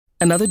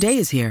Another day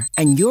is here,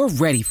 and you're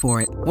ready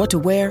for it. What to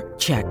wear?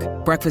 Check.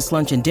 Breakfast,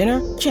 lunch, and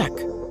dinner? Check.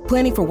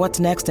 Planning for what's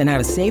next and how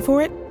to save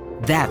for it?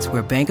 That's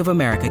where Bank of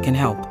America can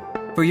help.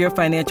 For your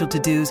financial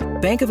to-dos,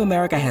 Bank of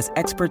America has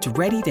experts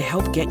ready to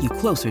help get you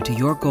closer to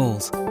your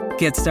goals.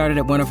 Get started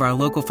at one of our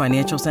local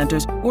financial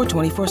centers or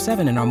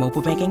 24/7 in our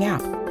mobile banking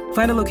app.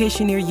 Find a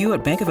location near you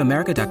at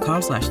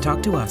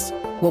bankofamerica.com/talktous.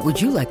 What would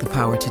you like the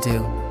power to do?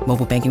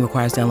 Mobile banking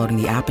requires downloading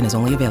the app and is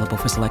only available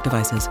for select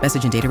devices.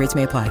 Message and data rates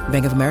may apply.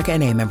 Bank of America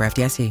N.A., member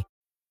FDIC.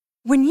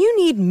 When you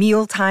need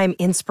mealtime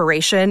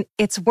inspiration,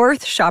 it's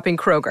worth shopping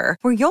Kroger,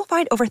 where you'll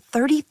find over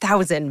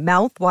 30,000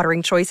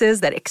 mouth-watering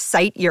choices that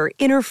excite your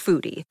inner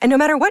foodie. And no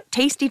matter what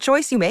tasty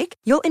choice you make,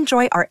 you'll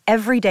enjoy our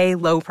everyday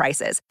low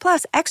prices,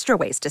 plus extra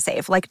ways to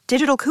save, like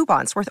digital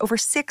coupons worth over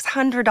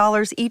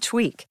 $600 each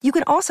week. You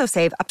can also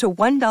save up to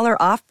 $1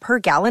 off per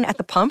gallon at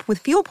the pump with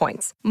fuel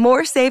points.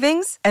 More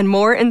savings and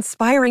more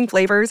inspiring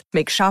flavors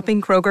make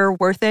shopping Kroger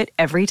worth it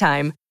every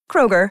time.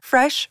 Kroger,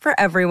 fresh for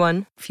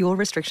everyone. Fuel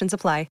restrictions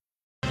apply.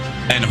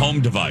 And home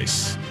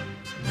device.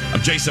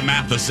 I'm Jason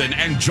Matheson,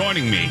 and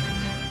joining me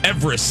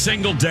every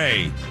single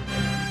day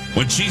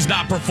when she's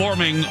not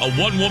performing a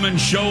one-woman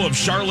show of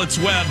Charlotte's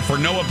Web for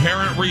no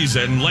apparent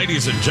reason,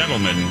 ladies and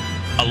gentlemen,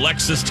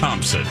 Alexis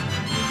Thompson.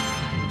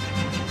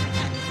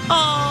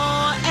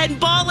 Oh, and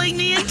bawling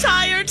the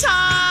entire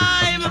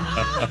time.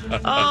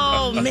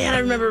 Oh, man, I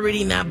remember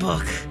reading that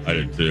book. I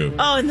did too.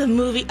 Oh, and the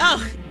movie.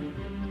 Oh,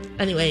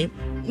 anyway.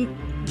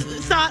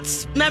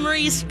 Thoughts,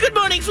 memories. Good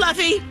morning,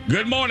 Fluffy.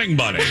 Good morning,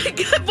 buddy.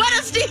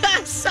 Buenos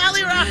dias,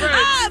 Sally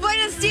Roberts.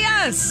 Buenos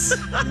dias.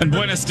 And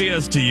buenos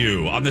dias to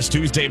you on this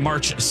Tuesday,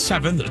 March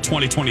 7th,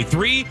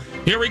 2023.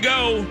 Here we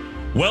go.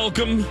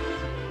 Welcome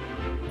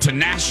to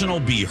National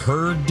Be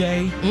Heard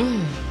Day.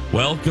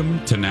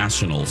 Welcome to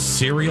National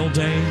Cereal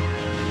Day.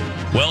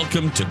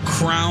 Welcome to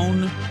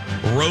Crown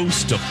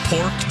Roast of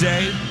Pork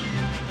Day.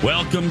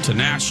 Welcome to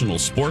National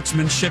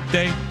Sportsmanship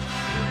Day.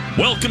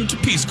 Welcome to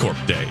Peace Corps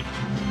Day.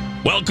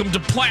 Welcome to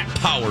Plant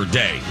Power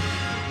Day.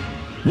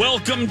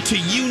 Welcome to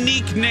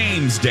Unique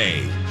Names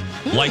Day,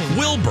 like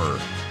Wilbur.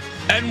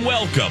 And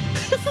welcome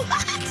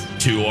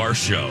to our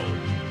show.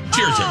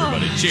 Cheers,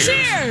 everybody. Cheers.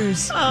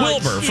 Cheers.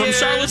 Wilbur from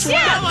Charlotte's Web.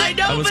 Yeah, I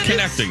know. I was but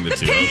connecting the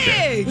two.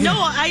 Pig. No,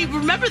 I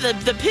remember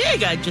the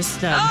pig. I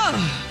just, in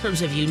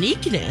terms of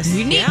uniqueness.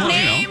 Unique Yeah.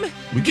 name.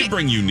 We could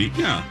bring unique.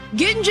 Yeah.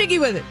 Getting jiggy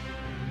with it.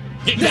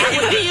 That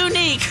would be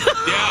unique.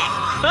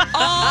 Yeah.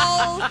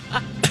 All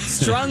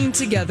strung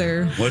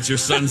together. What's your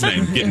son's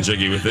name? Getting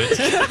jiggy with it.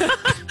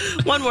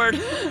 One word.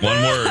 One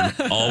word.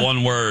 All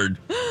one word.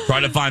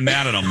 Try to find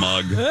that in a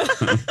mug.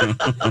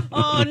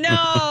 Oh,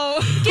 no.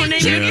 Getting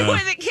jiggy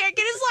with it. Can't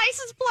get his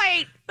license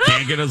plate.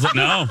 Can't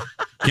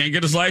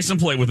get his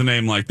license plate with a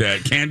name like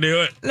that. Can't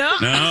do it. No.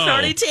 No. It's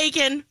already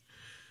taken.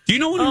 Do you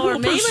know any Or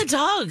Wilburs? name a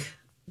dog.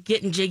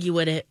 Getting jiggy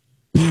with it.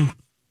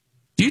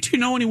 Do you two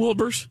know any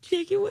Wilburs?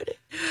 Jiggy with it.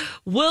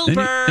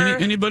 Wilbur.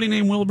 Anybody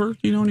named Wilbur? Do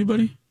you know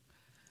anybody?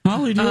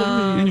 Holly, do you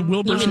know any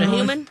Wilburs? You mean a in your life?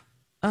 human?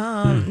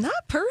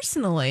 Not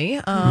personally.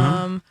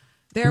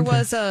 There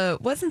was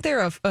wasn't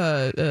there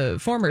a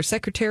former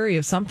secretary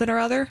of something or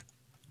other?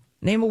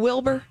 Name of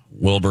Wilbur?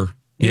 Wilbur.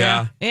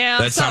 Yeah. Yeah,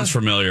 That sounds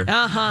familiar.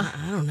 Uh-huh.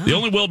 I don't know. The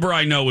only Wilbur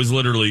I know is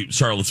literally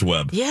Charlotte's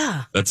Web.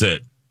 Yeah. That's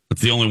it.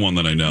 That's the only one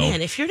that I know.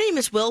 Man, if your name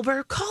is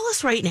Wilbur, call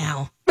us right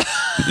now.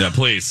 Yeah,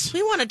 please.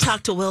 We want to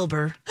talk to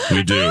Wilbur.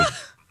 We do.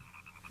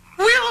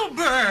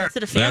 Wilbur! Is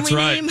it a family That's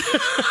right. name?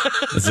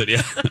 That's it,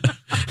 yeah.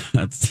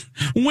 That's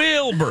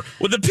Wilbur.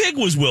 Well, the pig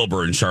was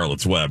Wilbur in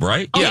Charlotte's Web,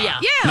 right? Oh, yeah.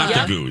 Not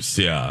Yeah. the goose,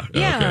 yeah.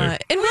 Yeah. Okay.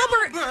 And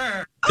Wilbur.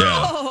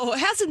 Yeah. Oh,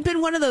 hasn't been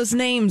one of those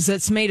names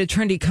that's made a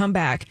trendy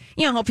comeback.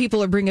 You know how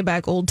people are bringing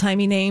back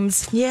old-timey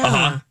names? Yeah.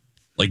 Uh-huh.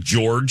 Like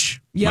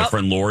George, my Yep.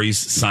 friend Lori's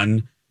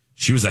son.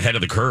 She was ahead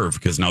of the curve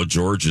because now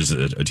George is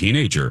a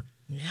teenager.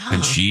 Yeah.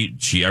 And she,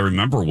 I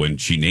remember when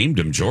she named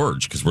him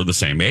George because we're the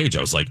same age.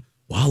 I was like,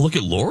 wow, look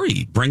at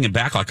Lori bringing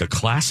back like a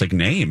classic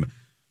name.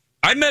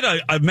 I met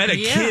a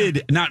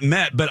kid, not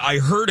met, but I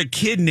heard a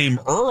kid named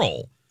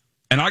Earl.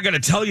 And I got to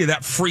tell you,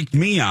 that freaked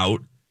me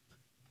out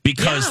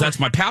because that's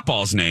my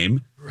papaw's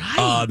name.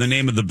 Right. The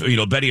name of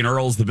the, Betty and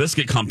Earl's, the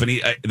biscuit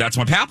company. That's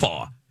my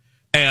papaw.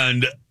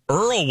 And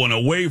Earl went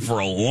away for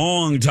a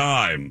long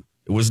time.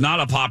 It was not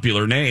a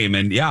popular name.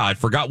 And yeah, I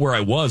forgot where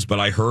I was, but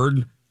I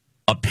heard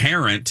a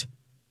parent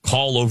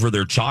call over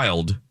their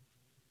child,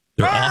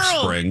 their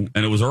offspring,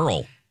 and it was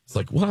Earl. It's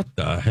like, what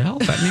the hell?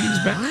 That name's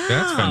back. Wow.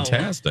 That's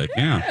fantastic.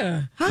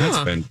 Yeah. That's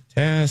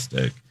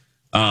fantastic.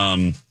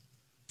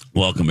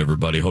 Welcome,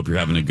 everybody. Hope you're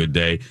having a good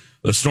day.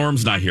 The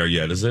storm's not here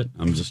yet, is it?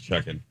 I'm just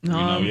checking. Do you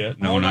know yet?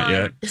 No, not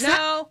yet.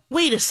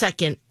 Wait a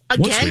second.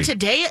 What's Again wait?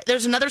 Today?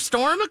 There's another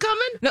storm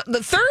coming? No,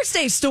 the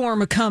Thursday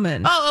storm a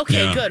coming. Oh,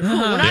 okay, Yeah. good. We're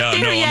not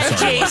there yet, I'm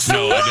sorry.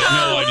 Jace.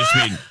 I just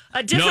mean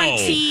A different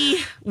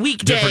tea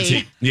weekday. different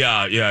tea.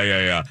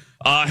 Yeah.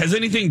 Has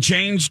anything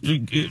changed,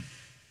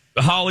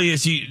 Holly?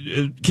 Is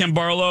Kim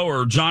Barlow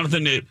or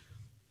Jonathan?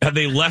 Have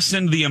they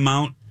lessened the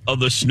amount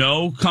the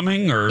snow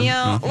coming? Or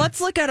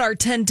let's look at our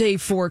 10-day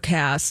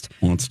forecast.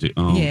 Let's do.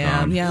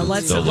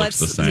 Let's looks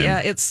the same. Yeah,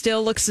 it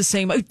still looks the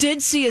same. I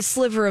did see a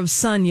sliver of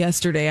sun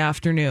yesterday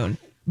afternoon,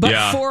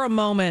 but for a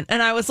moment,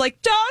 and I was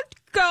like, "Don't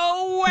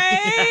go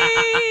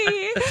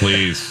away,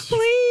 please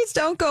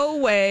don't go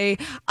away."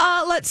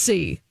 Let's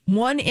see,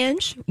 1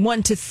 inch,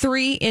 1 to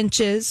 3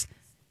 inches,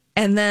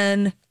 and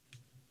then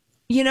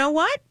you know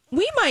what?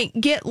 We might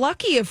get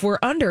lucky if we're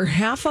under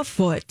half a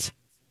foot.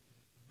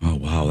 Oh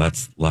wow,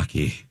 that's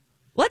lucky.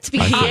 Let's be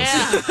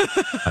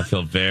I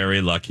feel very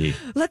lucky.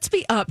 Let's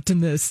be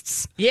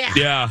optimists.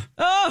 Yeah.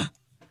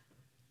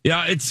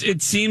 Yeah,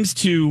 it seems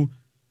to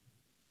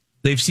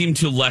they've seemed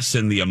to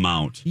lessen the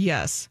amount.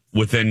 Yes.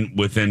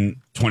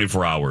 Within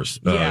 24 hours.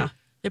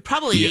 They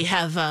probably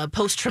have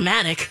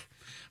post-traumatic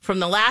from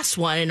the last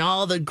one and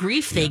all the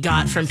grief they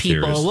got from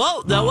people. Serious.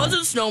 Whoa, that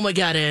wasn't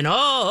Snowmageddon. But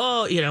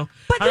I don't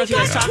they know if you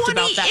guys got talked 20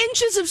 about that.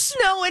 inches of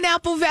snow in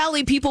Apple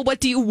Valley, people. What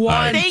do you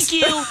want? Thank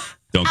you.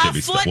 Don't a get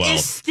me foot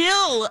is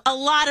still a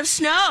lot of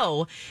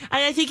snow.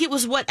 And I think it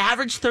was,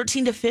 average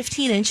 13 to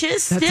 15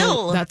 inches?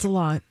 That's a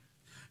lot.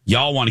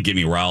 Y'all want to get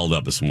me riled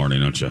up this morning,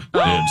 don't you?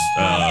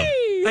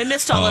 I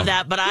missed all of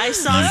that, but I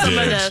saw some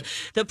did. of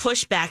the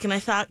pushback, and I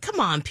thought, come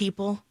on,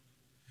 people.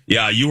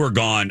 Yeah, you were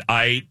gone.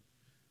 I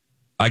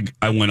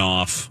went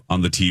off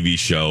on the TV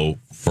show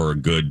for a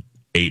good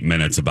 8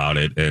 minutes about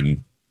it,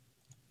 and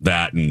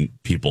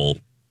people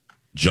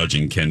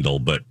judging Kendall.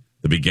 But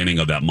the beginning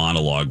of that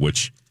monologue,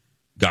 which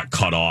got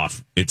cut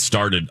off, it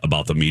started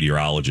about the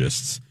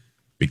meteorologists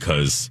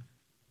because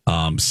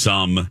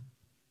some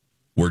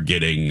were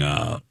getting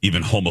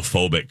even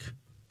homophobic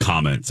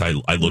comments. I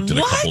looked at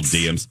a couple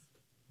DMs.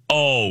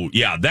 Oh,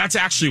 yeah, that's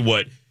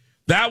actually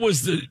that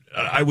was.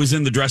 I was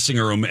in the dressing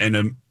room,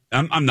 and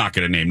I'm not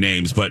going to name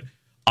names, but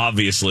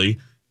obviously,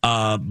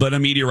 but a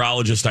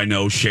meteorologist I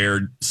know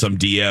shared some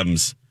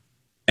DMs,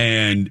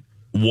 and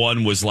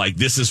one was like,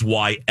 "This is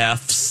why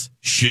Fs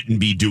shouldn't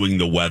be doing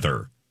the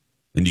weather,"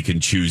 and you can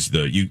choose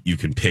you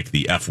can pick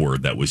the F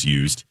word that was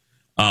used.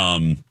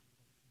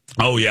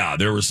 Oh yeah,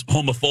 there was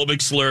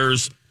homophobic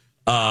slurs.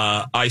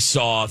 I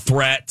saw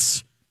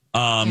threats.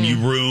 You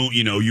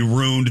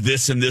ruined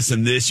this and this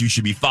and this. You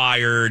should be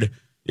fired.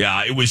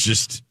 Yeah,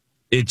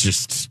 it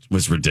just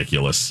was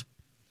ridiculous.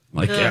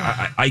 Like,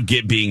 I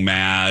get being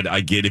mad. I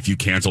get if you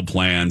cancel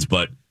plans,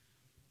 but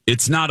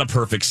it's not a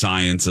perfect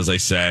science. As I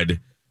said,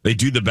 they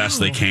do the best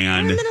they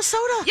can. We're in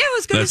Minnesota. Yeah, I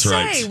was going to say,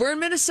 right. We're in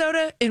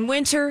Minnesota in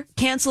winter,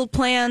 canceled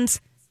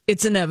plans.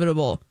 It's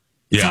inevitable.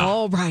 It's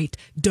all right.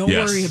 Don't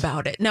worry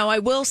about it. Now, I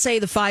will say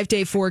the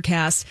 5-day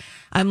forecast,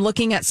 I'm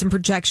looking at some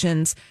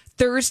projections.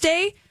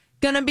 Thursday,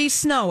 going to be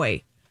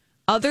snowy.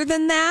 Other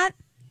than that,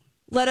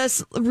 let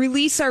us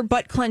release our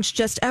butt clench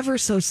just ever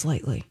so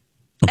slightly.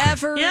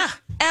 Okay.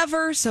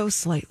 Ever so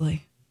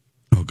slightly.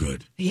 Oh,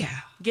 good.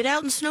 Yeah. Get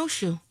out and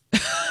snowshoe.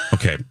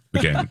 Okay.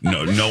 Again,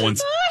 no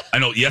one's. I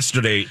know.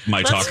 Yesterday,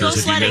 my talkers,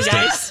 if you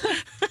missed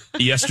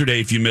it. Yesterday,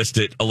 if you missed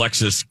it,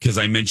 Alexis, because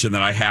I mentioned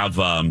that I have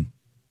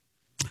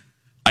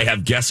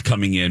guests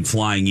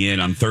flying in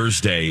on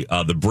Thursday.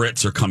 The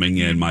Brits are coming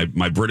in.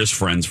 My British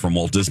friends from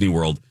Walt Disney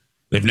World.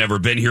 They've never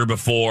been here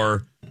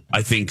before.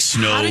 I think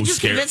snow. How did you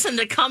convince them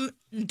to come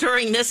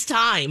during this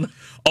time?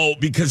 Oh,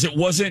 because it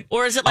wasn't.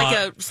 Or is it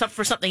like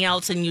for something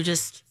else and you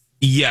just.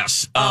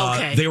 Yes.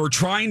 Okay. They were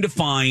trying to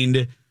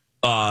find.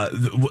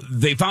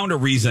 They found a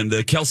reason.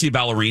 The Kelsey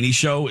Ballerini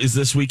show is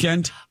this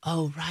weekend.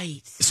 Oh,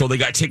 right. So they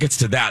got tickets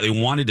to that. They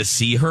wanted to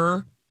see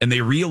her, and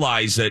they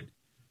realized that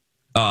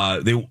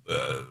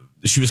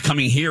she was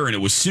coming here, and it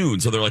was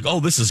soon. So they're like, "Oh,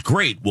 this is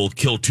great. We'll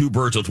kill two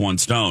birds with one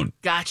stone."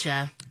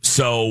 Gotcha.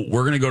 So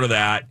we're going to go to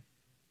that,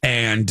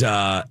 and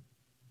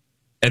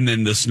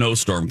then the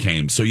snowstorm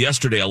came. So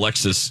yesterday,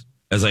 Alexis,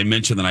 as I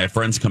mentioned, that I have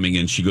friends coming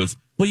in, she goes,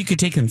 "Well, you could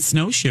take them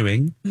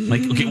snowshoeing." I'm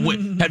like, okay,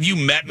 have you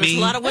met me? There's a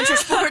lot of winter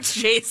sports,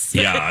 Chase.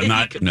 Yeah, I'm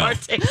not. No.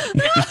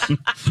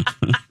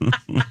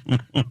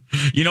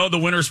 You know the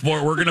winter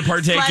sport we're going to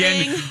partake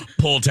in?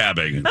 Pull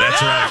tabbing.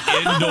 That's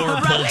right. Indoor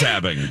pull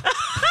tabbing.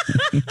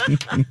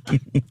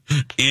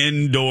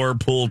 Indoor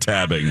pull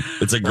tabbing.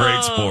 It's a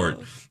great sport.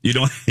 You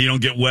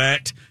don't get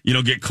wet. You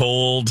don't get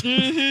cold.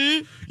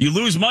 Mm-hmm. You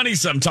lose money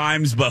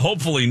sometimes, but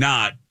hopefully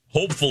not.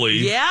 Hopefully.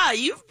 Yeah,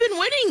 you've been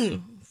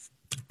winning.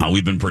 Oh,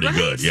 we've been pretty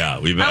good. Yeah,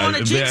 we've been. I want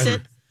to jinx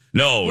it.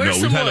 No, Where's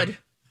we've some had wood?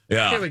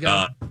 Here we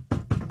go.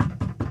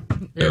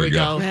 There we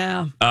go.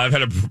 Yeah. I've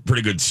had a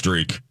pretty good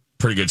streak.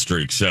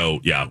 So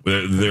yeah,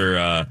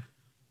 they're.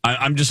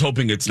 I'm just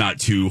hoping it's not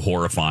too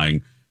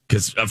horrifying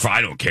because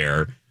I don't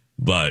care,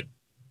 but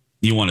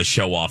you want to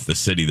show off the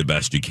city the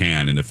best you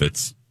can, and if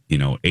it's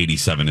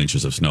 87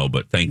 inches of snow,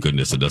 but thank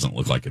goodness it doesn't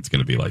look like it's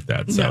going to be like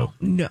that. So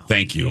no.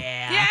 Thank you.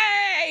 Yeah.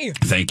 Yay!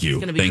 Thank you.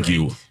 Thank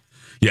you.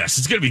 Yes,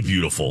 it's going to be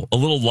beautiful. A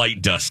little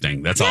light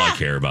dusting. That's all I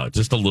care about.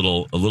 Just a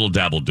little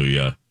dabble do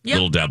ya. Yep.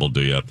 Little dabble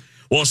do ya.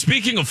 Well,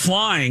 speaking of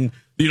flying,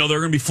 they're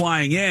going to be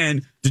flying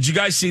in. Did you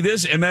guys see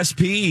this?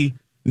 MSP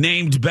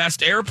named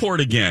best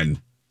airport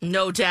again.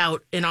 No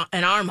doubt in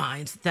our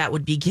minds that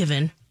would be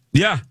given.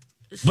 Yeah.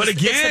 But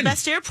It's the again,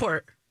 best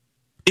airport.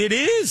 it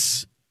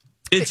is.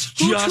 It's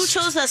Who just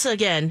chose us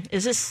again?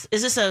 Is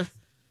this a?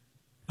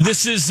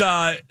 This is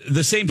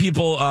the same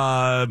people.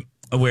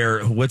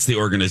 What's the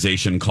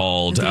organization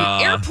called? The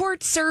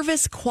Airport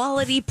Service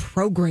Quality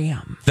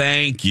Program.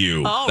 Thank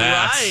you. All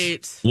That's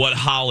right. what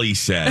Holly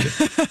said.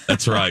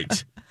 That's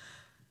right.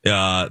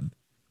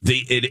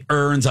 It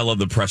earns. I love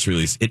the press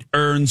release. It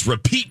earns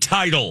repeat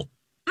title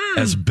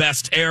as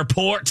best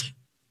airport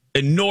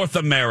in North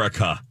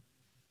America.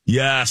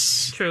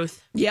 Yes,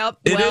 Truth. Yep.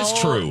 It is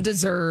true.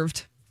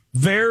 Deserved.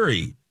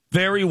 very,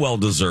 very well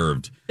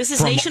deserved. This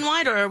is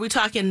nationwide, or are we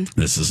talking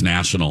This is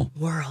national.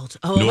 world?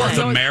 Oh, North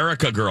okay.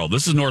 America, girl.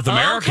 This is North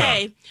America.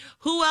 Okay.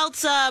 Who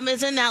else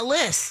is in that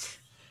list?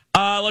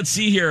 Let's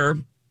see here.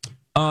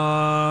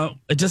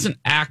 It doesn't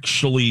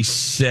actually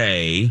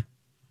say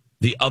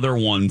the other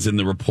ones in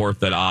the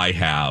report that I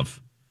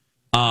have.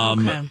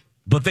 Okay.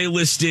 But they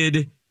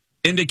listed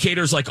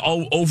indicators like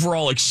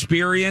overall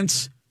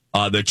experience,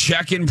 the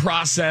check-in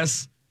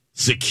process,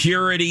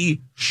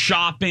 security,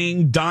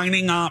 shopping,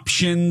 dining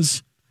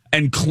options,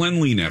 and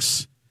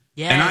cleanliness.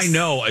 Yes. And I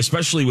know,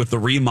 especially with the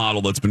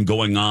remodel that's been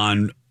going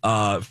on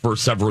for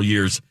several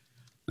years,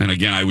 and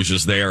again, I was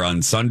just there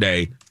on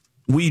Sunday.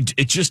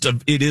 It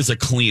is a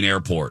clean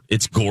airport.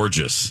 It's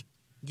gorgeous.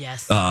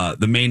 Yes.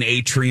 The main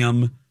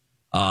atrium,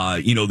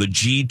 the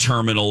G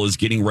terminal is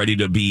getting ready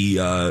to be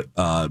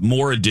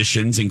more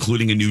additions,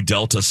 including a new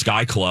Delta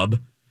Sky Club.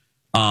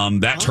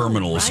 That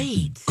terminal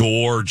is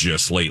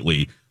gorgeous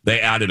lately. They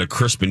added a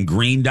crisp and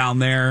green down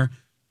there.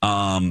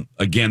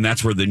 Again,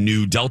 that's where the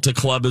new Delta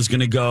Club is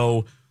going to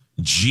go.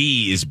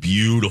 G is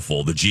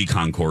beautiful. The G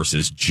concourse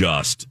is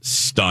just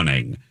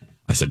stunning.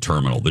 I said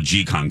terminal. The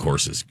G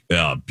concourse is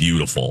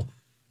beautiful.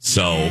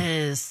 So,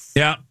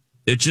 yeah,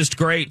 it's just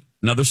great.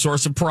 Another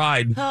source of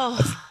pride. Oh,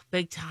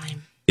 big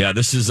time. Yeah,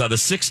 this is the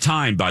sixth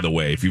time, by the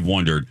way, if you've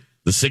wondered,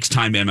 the sixth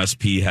time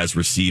MSP has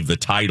received the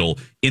title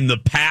in the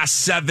past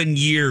 7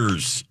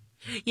 years.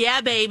 Yeah,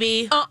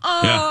 baby.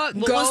 Yeah.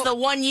 What was the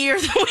 1 year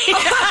that we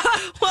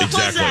What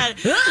was that?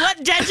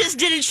 What dentist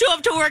didn't show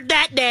up to work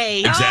that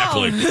day?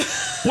 Exactly.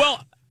 Oh.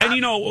 Well, and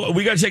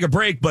we got to take a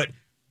break, but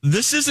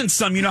this isn't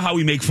some, how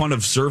we make fun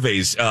of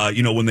surveys,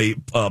 when they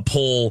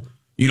poll,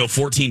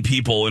 14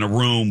 people in a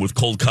room with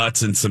cold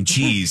cuts and some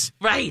cheese.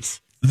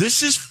 Right.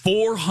 This is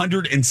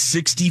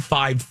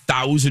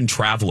 465,000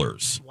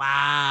 travelers.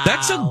 Wow.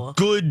 That's a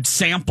good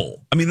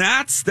sample. I mean,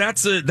 that's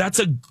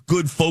a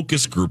good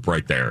focus group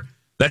right there.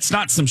 That's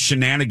not some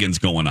shenanigans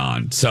going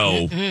on.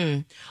 So,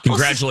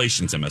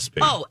 congratulations, MSP.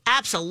 Oh,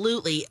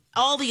 absolutely.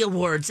 All the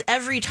awards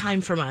every time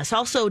from us.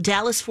 Also,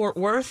 Dallas, Fort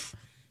Worth,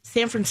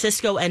 San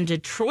Francisco, and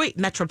Detroit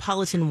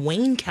Metropolitan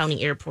Wayne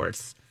County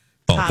airports.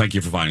 Oh, thank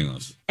you for finding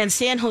those. And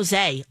San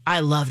Jose. I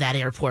love that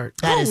airport.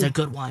 That is a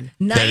good one.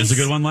 Nice. That is a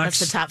good one, Lex.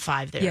 That's the top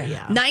 5 there,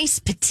 yeah. Nice,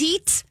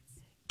 petite,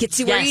 gets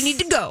you where you need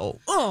to go.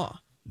 Oh.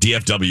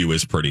 DFW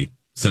is pretty.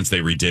 Since they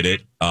redid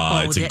it,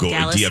 it's a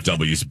Dallas?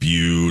 DFW is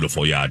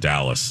beautiful. Yeah,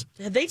 Dallas.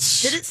 Have they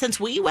did it since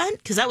we went?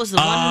 Because that was the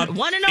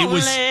one and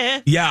only.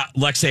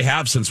 Lex, they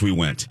have since we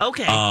went.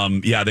 Okay.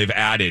 Yeah, they've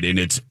added, and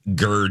it's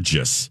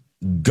gorgeous.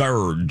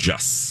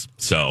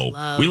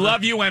 So we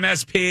love you,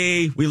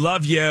 MSP. We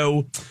love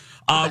you.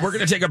 We're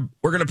gonna take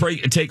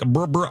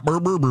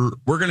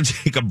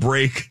a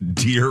break,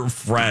 dear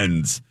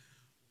friends.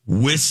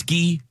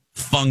 Whiskey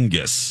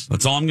fungus.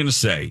 That's all I'm gonna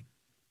say.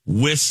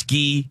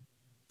 Whiskey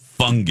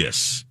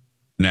fungus.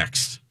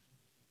 Next.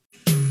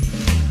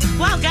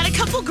 Wow, got a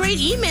couple great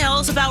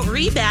emails about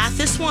Rebath.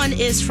 This one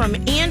is from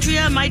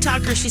Andrea, my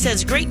talker. She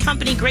says, great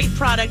company, great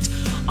product,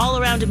 all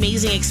around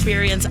amazing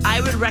experience.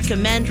 I would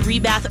recommend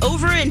Rebath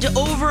over and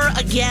over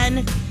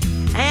again.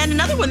 And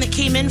another one that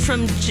came in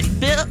from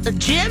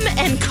Jim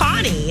and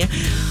Connie.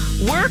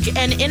 Work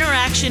and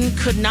interaction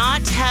could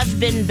not have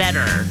been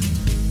better.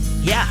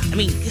 Yeah, I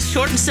mean,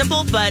 short and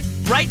simple, but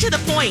right to the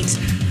point.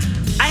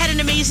 I had an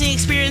amazing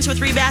experience with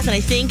Rebath, and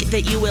I think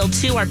that you will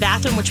too. Our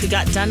bathroom, which we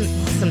got done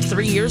some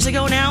 3 years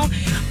ago now,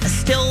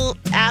 still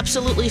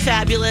absolutely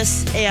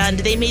fabulous, and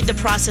they made the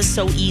process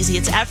so easy.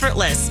 It's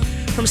effortless.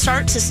 From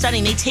start to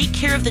stunning, they take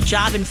care of the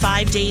job in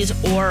 5 days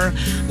or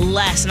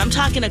less. And I'm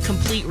talking a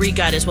complete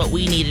regut is what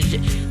we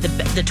needed.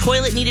 The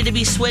toilet needed to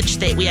be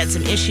switched. We had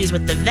some issues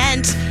with the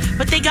vent,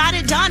 but they got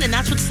it done, and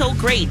that's what's so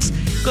great.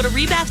 Go to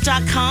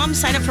rebath.com,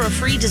 sign up for a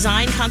free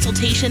design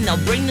consultation. They'll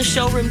bring the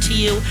showroom to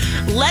you.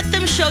 Let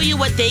them show you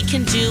what they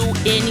can do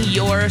in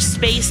your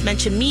space.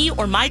 Mention me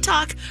or my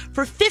talk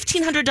for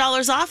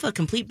 $1,500 off a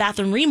complete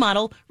bathroom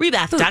remodel.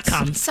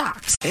 Rebath.com.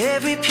 Socks. Do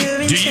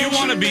you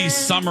want to be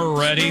summer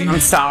ready? I'm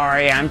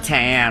sorry, I'm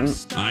tan.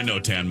 I know,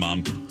 Tan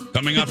Mom.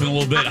 Coming up in a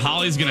little bit,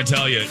 Holly's going to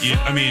tell you,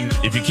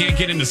 if you can't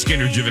get into Skin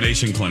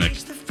Rejuvenation Clinic,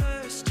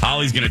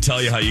 Holly's going to tell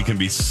you how you can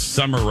be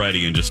summer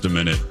ready in just a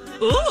minute.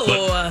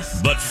 Ooh.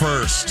 But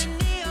first,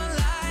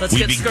 Let's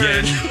get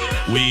scared.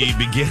 We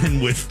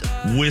begin with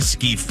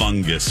whiskey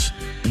fungus.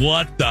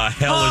 What the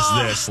hell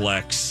is this,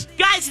 Lex?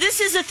 Guys,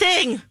 this is a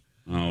thing.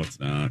 Oh, it's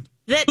not.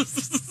 that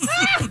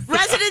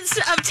residents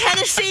of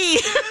Tennessee,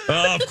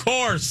 of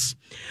course,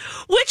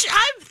 this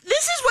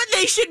is what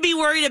they should be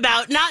worried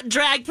about, not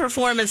drag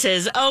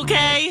performances,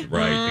 okay?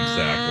 Right,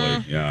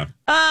 exactly, yeah.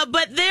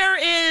 But there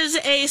is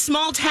a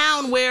small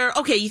town where,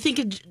 okay, you think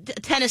of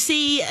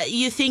Tennessee,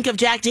 you think of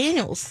Jack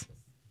Daniels.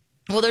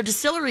 Well, there are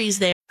distilleries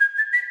there.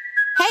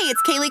 Hey,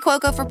 it's Kaylee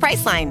Cuoco for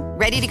Priceline.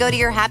 Ready to go to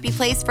your happy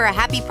place for a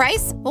happy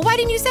price? Well, why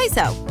didn't you say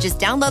so? Just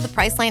download the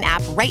Priceline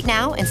app right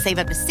now and save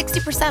up to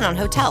 60% on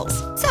hotels.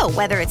 So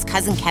whether it's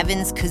Cousin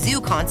Kevin's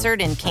Kazoo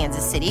Concert in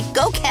Kansas City,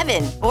 go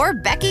Kevin, or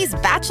Becky's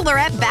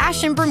Bachelorette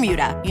Bash in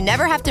Bermuda, you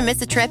never have to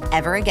miss a trip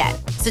ever again.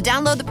 So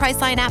download the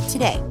Priceline app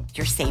today.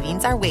 Your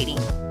savings are waiting.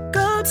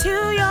 Go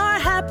to your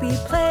happy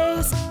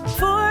place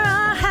for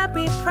a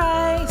happy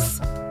price.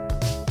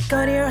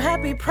 Go to your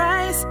happy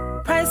price,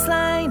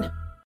 Priceline.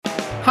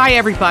 Hi,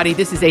 everybody.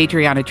 This is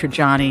Adriana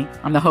Trajani.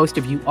 I'm the host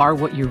of You Are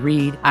What You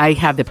Read. I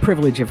have the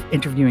privilege of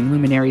interviewing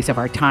luminaries of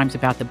our times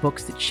about the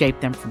books that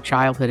shaped them from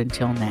childhood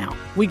until now.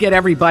 We get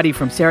everybody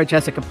from Sarah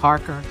Jessica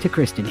Parker to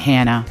Kristen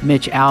Hanna,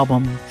 Mitch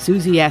Albom,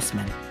 Susie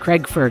Essman,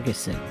 Craig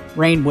Ferguson,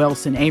 Rainn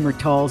Wilson, Amor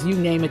Tolls, you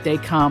name it, they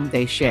come,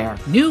 they share.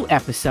 New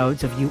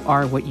episodes of You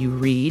Are What You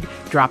Read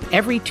drop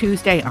every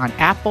Tuesday on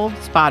Apple,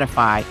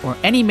 Spotify, or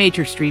any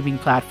major streaming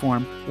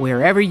platform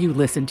wherever you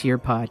listen to your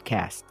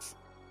podcasts.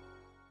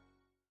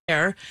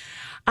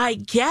 I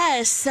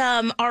guess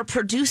are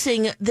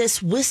producing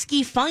this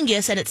whiskey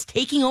fungus, and it's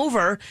taking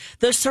over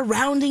the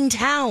surrounding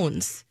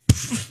towns.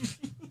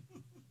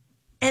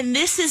 And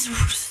this is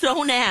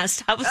so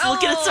nasty. I was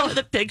looking at some of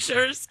the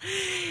pictures.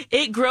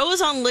 It grows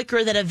on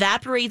liquor that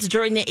evaporates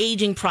during the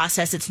aging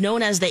process. It's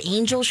known as the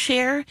angel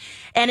share,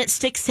 and it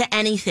sticks to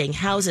anything: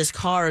 houses,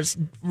 cars,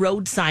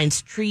 road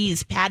signs,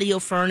 trees, patio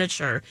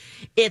furniture.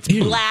 It's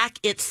black,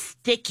 it's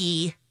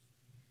sticky.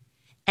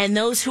 And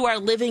those who are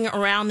living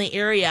around the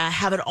area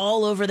have it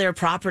all over their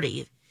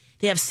property.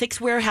 They have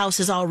 6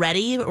 warehouses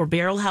already, or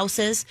barrel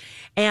houses,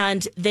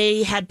 and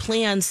they had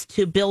plans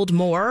to build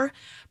more.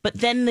 But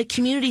then the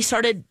community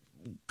started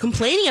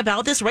complaining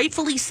about this,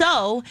 rightfully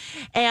so.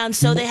 And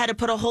so they had to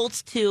put a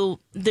halt to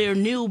their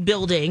new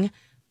building.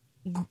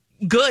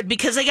 Good,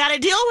 because they got to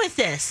deal with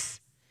this.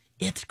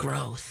 It's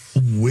gross.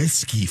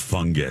 Whiskey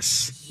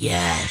fungus.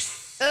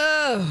 Yes.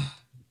 Ugh.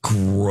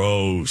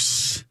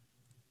 Gross.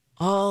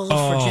 All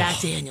for Jack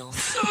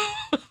Daniels.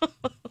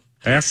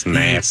 That's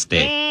nasty.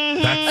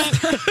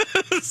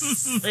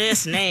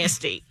 It's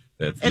nasty.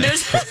 And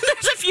there's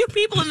a few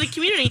people in the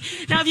community.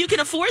 Now, if you can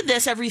afford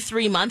this every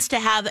 3 months to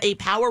have a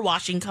power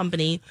washing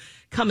company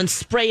come and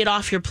spray it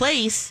off your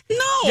place,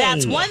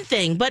 that's one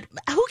thing. But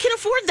who can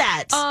afford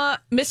that?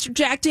 Mr.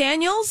 Jack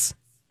Daniels?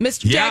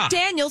 Jack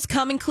Daniels,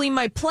 come and clean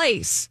my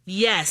place.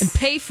 Yes. And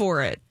pay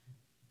for it.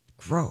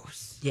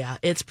 Gross. Yeah,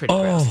 it's pretty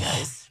gross,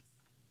 guys.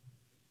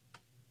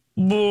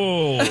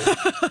 Whoa.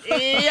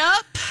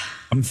 Yep.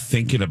 I'm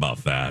thinking about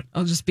that.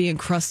 I'll just be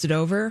encrusted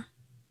over.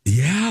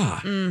 Yeah.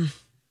 And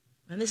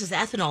this is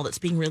ethanol that's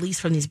being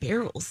released from these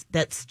barrels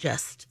that's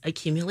just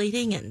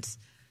accumulating and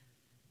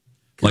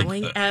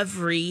going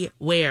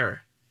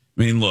everywhere.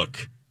 I mean,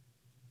 look,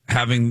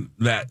 having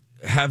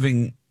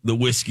the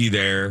whiskey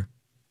there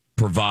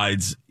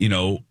provides,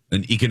 an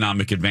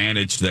economic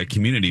advantage to that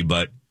community,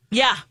 but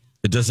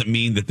it doesn't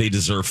mean that they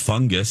deserve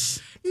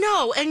fungus.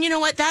 No, and you know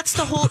what? That's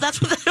what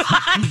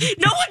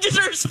no one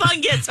deserves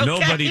fungus. Okay?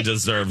 Nobody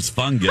deserves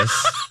fungus.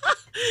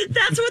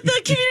 That's what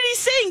the community's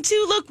saying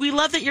too. Look, we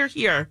love that you're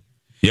here.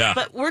 Yeah,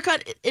 but work on,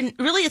 and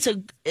really,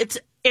 it's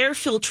air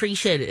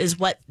filtration is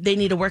what they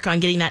need to work on,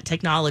 getting that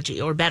technology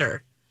or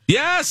better.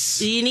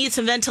 Yes, you need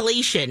some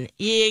ventilation.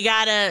 You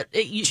gotta.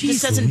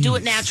 This doesn't do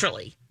it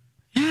naturally.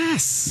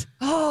 Yes.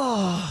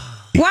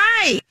 Oh,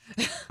 why?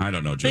 I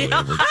don't know,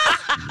 Julia.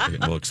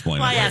 We'll explain.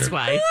 Why it later. ask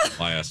why?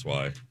 Why ask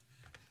why?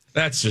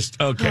 That's just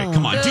okay.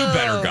 Come on, do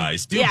better,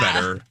 guys. Do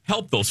better.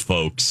 Help those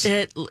folks.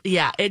 It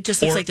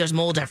just looks like there's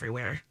mold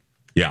everywhere.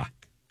 Yeah,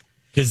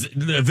 because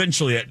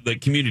eventually the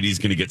community is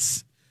going to get.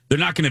 They're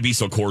not going to be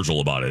so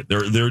cordial about it.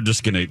 They're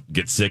just going to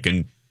get sick,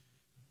 and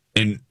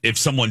if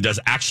someone does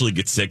actually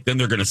get sick, then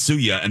they're going to sue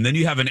you, and then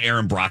you have an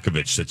Aaron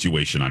Brockovich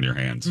situation on your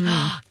hands.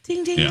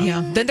 Ding ding.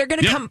 Yeah. Then they're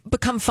going to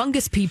become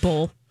fungus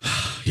people.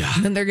 Yeah.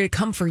 And then they're going to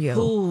come for you.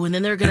 Ooh, and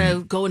then they're going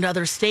to go into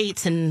other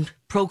states and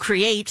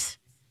procreate.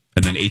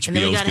 And then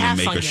HBO is going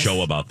to make a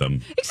show about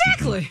them.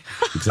 Exactly.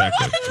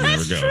 Exactly. There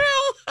we go.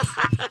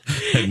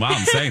 Hey, wow,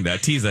 I'm saying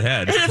that. Tease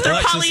ahead.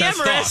 Alexis has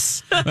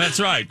thoughts.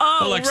 That's right.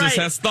 Alexis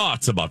has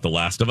thoughts about The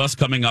Last of Us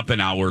coming up in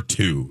hour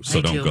 2.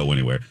 So don't go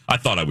anywhere. I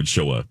thought I would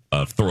throw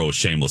a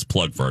shameless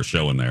plug for our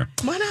show in there.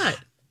 Why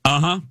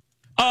not?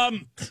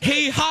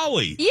 Hey,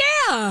 Holly.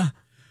 Yeah.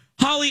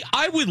 Holly,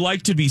 I would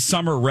like to be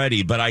summer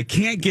ready, but I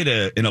can't get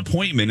an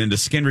appointment into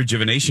Skin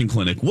Rejuvenation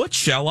Clinic. What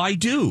shall I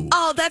do?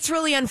 Oh, that's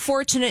really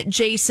unfortunate,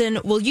 Jason.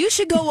 Well, you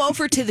should go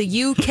over to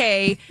the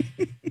UK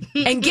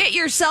and get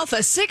yourself a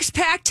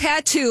 6-pack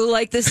tattoo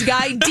like this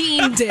guy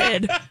Dean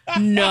did.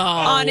 No.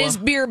 On his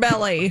beer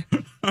belly.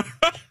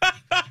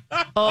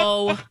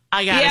 Oh,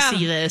 I gotta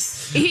see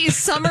this. He's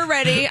summer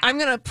ready. I'm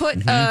going to put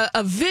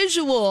a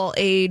visual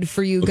aid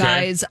for you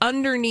guys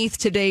underneath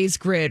today's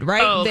grid,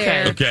 right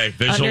there. Okay,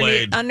 visual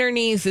aid.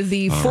 Underneath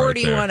the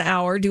 41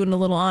 hour, doing a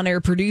little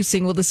on-air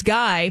producing with this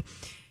guy.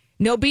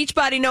 No beach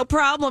body, no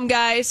problem,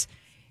 guys.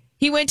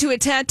 He went to a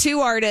tattoo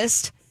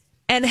artist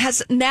and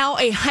has now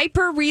a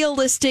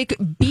hyper-realistic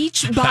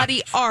beach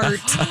body art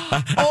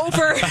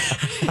over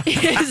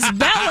his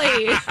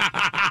belly.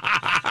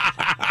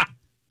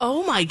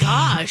 Oh my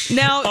gosh.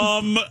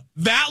 Now,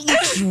 that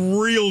looks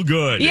real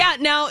good. Yeah,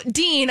 now,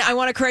 Dean, I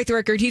want to correct the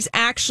record. He's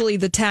actually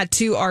the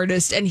tattoo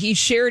artist, and he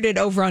shared it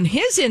over on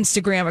his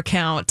Instagram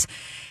account.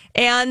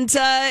 And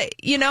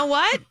you know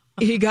what?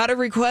 He got a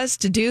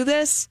request to do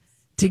this,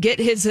 to get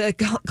his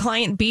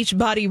client beach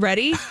body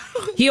ready.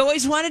 He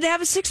always wanted to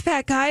have a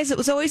six-pack, guys. It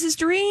was always his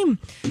dream.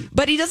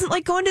 But he doesn't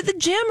like going to the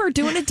gym or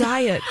doing a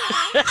diet.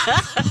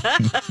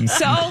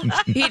 So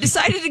he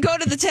decided to go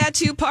to the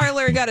tattoo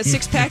parlor and got a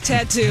six-pack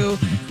tattoo.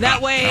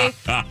 That way,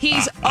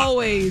 he's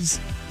always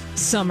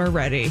summer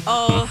ready.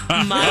 Oh,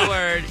 my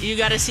word. You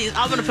got to see.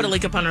 I'm going to put a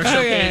link up on our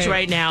show page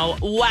right now.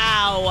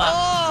 Wow.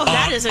 Oh,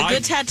 that is a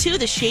good tattoo.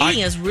 The shading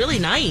is really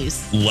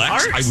nice.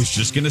 Lex, I was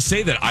just going to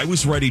say that. I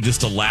was ready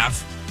just to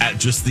laugh at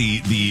just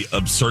the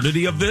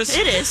absurdity of this.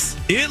 It is.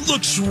 It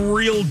looks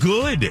real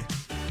good.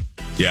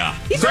 Yeah.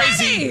 He's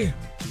crazy. Ready.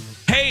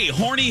 Hey,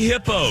 horny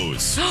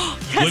hippos.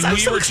 Yes, I'm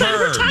so excited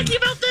we're talking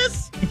about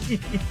this.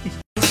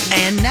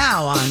 And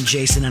now on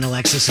Jason and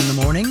Alexis in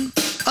the Morning,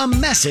 a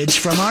message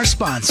from our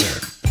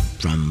sponsor.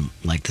 From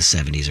like the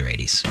 70s or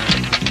 80s.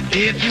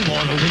 If you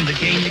want to win the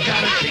game, you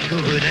gotta take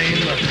a good aim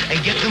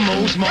and get the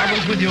most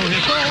marbles with your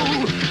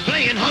hippo.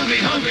 Playing Hungry,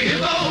 Hungry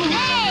Hippos.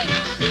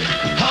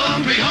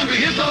 Hungry,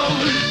 Hungry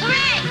Hippos.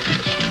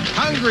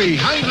 Hungry,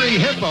 Hungry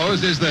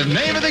Hippos is the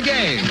name of the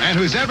game, and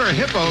whoever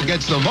hippo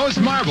gets the most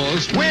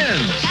marbles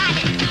wins.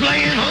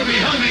 Playing Hungry,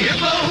 Hungry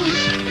Hippos.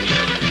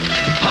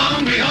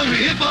 Hungry,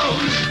 Hungry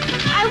Hippos.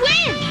 I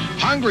win!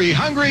 Hungry,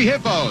 Hungry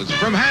Hippos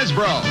from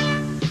Hasbro.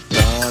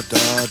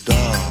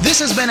 This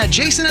has been a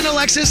Jason and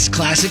Alexis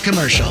classic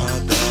commercial.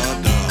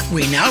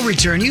 We now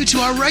return you to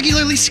our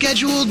regularly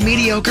scheduled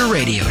mediocre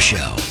radio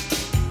show.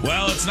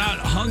 Well, it's not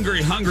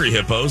Hungry, Hungry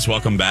Hippos.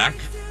 Welcome back.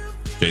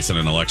 Jason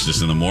and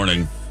Alexis in the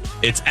Morning.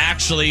 It's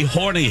actually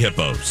horny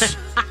hippos.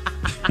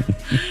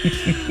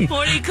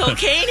 Horny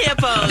cocaine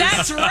hippos.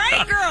 That's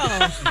right,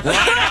 girl.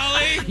 Right,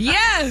 Holly?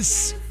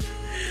 Yes.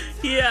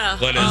 Yeah.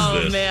 What is this?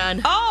 Oh,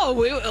 man.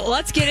 Oh,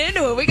 let's get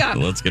into it.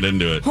 Let's get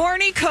into it.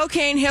 Horny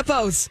cocaine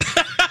hippos.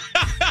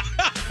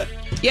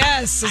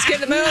 Yes, let's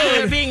get in the mood.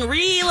 They're being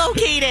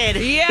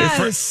relocated.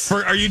 Yes.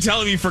 Are you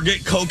telling me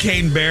forget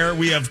cocaine bear?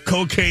 We have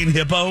cocaine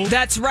hippo?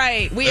 That's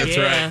right. We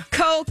have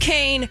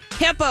cocaine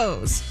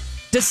hippos.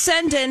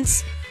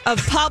 Descendants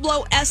of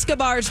Pablo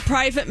Escobar's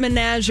private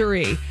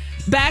menagerie.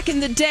 Back in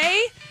the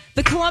day,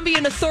 the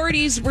Colombian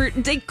authorities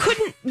they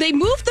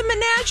moved the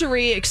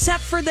menagerie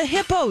except for the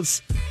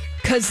hippos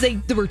because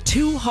they were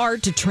too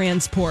hard to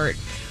transport.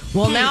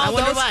 Well, now I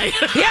wonder why.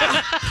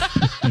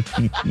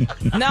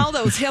 Now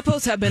those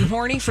hippos have been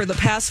horny for the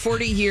past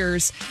 40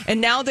 years, and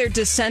now their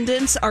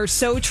descendants are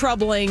so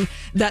troubling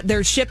that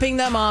they're shipping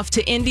them off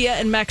to India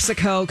and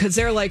Mexico because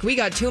they're like, we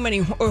got too many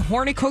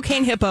horny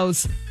cocaine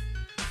hippos.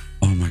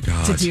 Oh my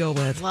God. To deal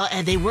with. Well,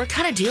 and they were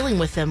kind of dealing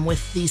with them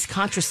with these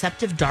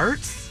contraceptive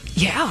darts.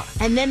 Yeah.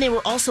 And then they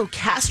were also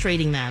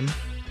castrating them.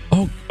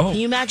 Oh. Can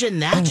you imagine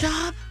that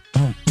job?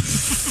 Oh.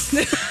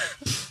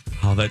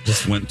 How that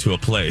just went to a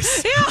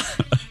place. Yeah.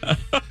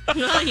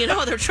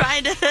 Well, they're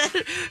trying to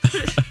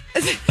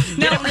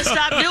get them to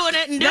stop doing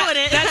it and doing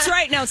it. That's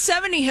right. Now,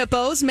 70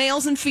 hippos,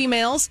 males and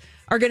females,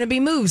 are going to be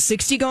moved.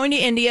 60 going to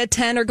India,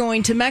 10 are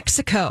going to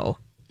Mexico.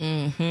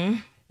 Mm-hmm.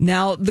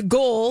 Now, the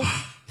goal...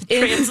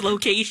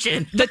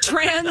 Translocation. The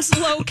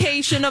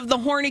translocation of the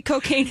horny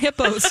cocaine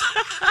hippos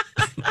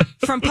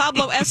from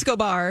Pablo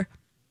Escobar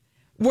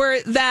were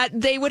that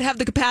they would have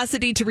the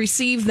capacity to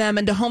receive them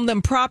and to home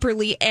them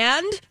properly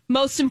and,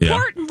 most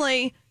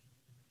importantly,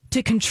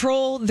 to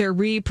control their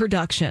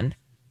reproduction.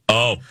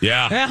 Oh,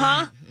 yeah.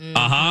 Uh-huh.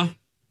 Uh-huh.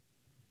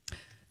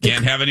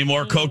 Can't have any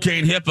more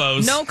cocaine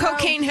hippos. No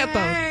cocaine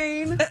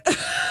hippos.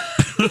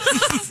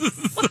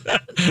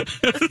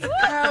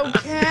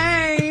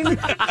 Cocaine. Who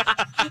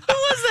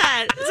was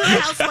that? Is it a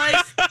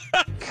housewife?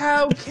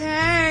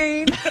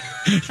 Cocaine.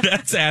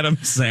 That's Adam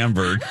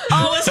Samberg.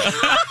 Oh, is it?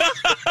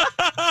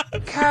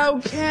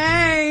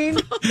 Cocaine.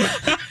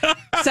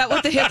 Is that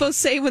what the hippos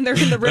say when they're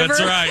in the river?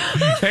 That's right.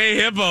 Hey,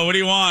 hippo, what do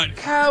you want?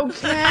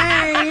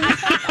 Cocaine.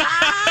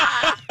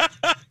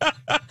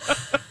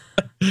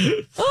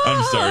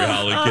 I'm sorry,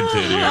 Holly.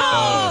 Continue.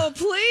 Oh,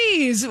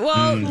 please.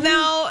 Well,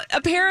 now,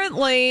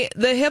 apparently,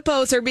 the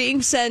hippos are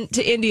being sent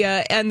to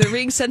India and they're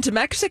being sent to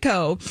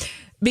Mexico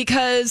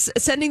because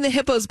sending the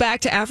hippos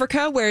back to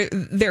Africa, where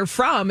they're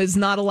from, is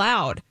not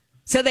allowed.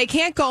 So they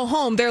can't go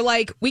home. They're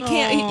like, we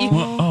can't.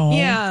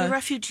 Yeah. The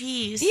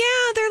refugees.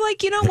 Yeah, they're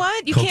like, you know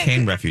what? You Cocaine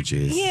can't.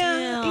 refugees.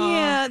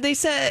 Yeah. They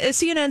said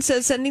CNN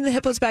says sending the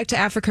hippos back to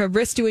Africa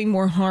risks doing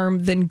more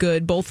harm than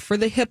good, both for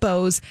the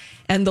hippos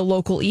and the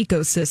local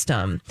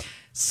ecosystem.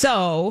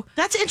 So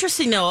that's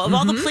interesting, though. Of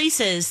all the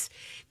places,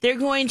 they're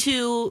going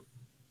to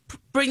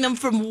bring them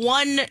from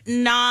one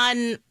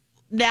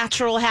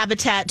non-natural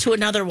habitat to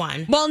another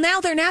one. Well,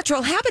 now their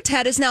natural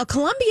habitat is now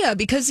Colombia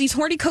because these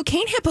horny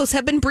cocaine hippos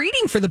have been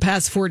breeding for the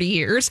past 40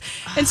 years.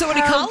 And so an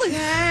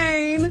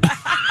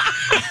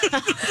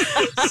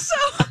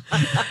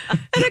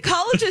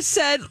ecologist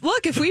said,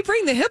 look, if we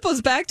bring the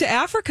hippos back to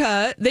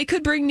Africa, they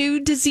could bring new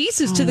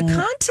diseases to the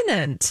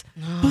continent.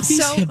 But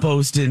these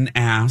hippos didn't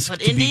ask But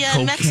to India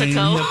be and cocaine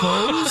Mexico.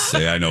 hippos.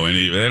 Yeah, I know.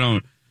 They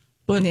don't.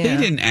 But they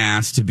didn't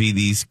ask to be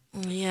these.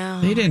 Yeah.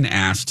 They didn't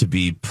ask to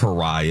be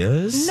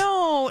pariahs.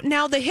 No,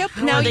 now the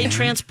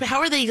How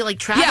are they like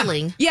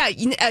traveling? Yeah,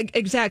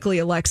 exactly,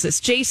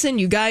 Alexis. Jason,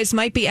 you guys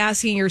might be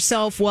asking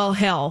yourself, well,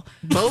 hell.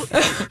 Boat?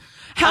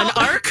 An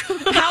ark?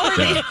 How are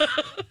they?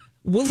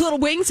 With little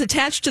wings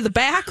attached to the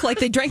back like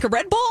they drank a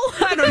Red Bull?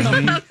 I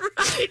don't know.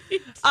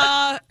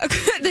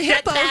 The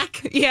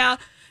hippos. Yeah.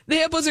 The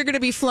hippos are going to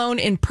be flown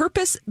in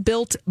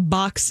purpose-built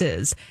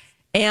boxes.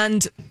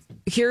 And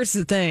here's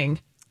the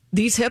thing.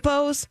 These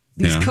hippos,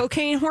 these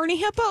cocaine horny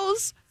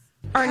hippos,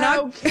 are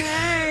not.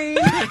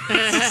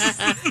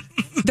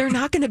 They're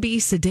not going to be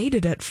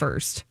sedated at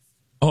first.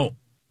 Oh.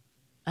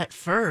 At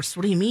first?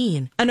 What do you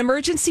mean? An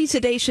emergency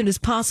sedation is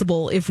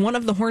possible if one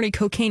of the horny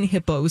cocaine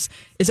hippos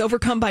is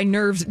overcome by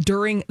nerves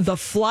during the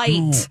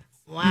flight.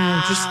 Oh.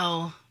 Wow. Just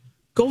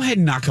go ahead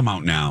and knock them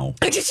out now.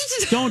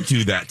 Don't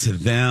do that to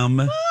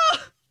them.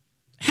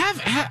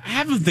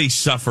 Haven't they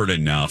suffered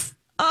enough?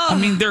 I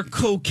mean, they're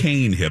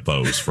cocaine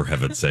hippos, for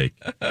heaven's sake.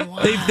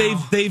 Wow.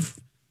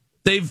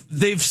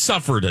 They've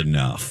suffered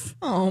enough.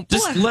 Oh,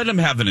 just let them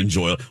have an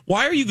enjoy.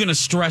 Why are you going to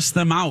stress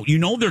them out? You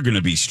know they're going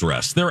to be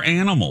stressed. They're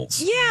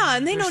animals. Yeah,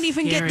 and they don't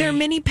even get their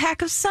mini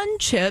pack of Sun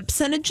Chips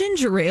and a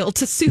ginger ale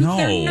to soothe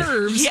their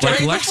nerves.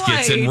 Like Lex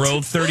gets in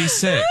row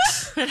 36.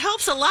 It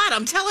helps a lot,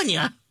 I'm telling you.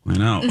 I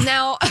know.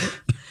 Now,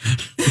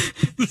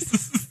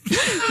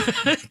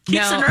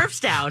 keeps the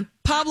nerves down.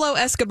 Pablo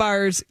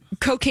Escobar's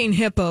cocaine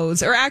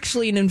hippos are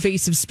actually an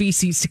invasive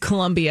species to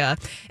Colombia,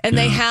 and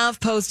they have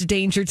posed a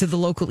danger to the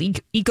local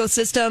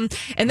ecosystem.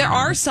 And there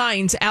are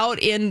signs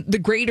out in the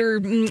greater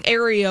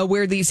area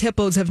where these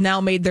hippos have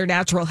now made their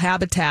natural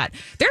habitat.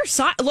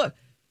 Look,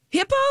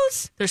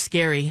 hippos, they're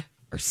scary.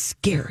 Are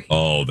scary.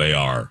 Oh, they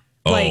are.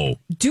 Like,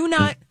 do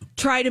not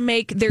try to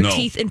make their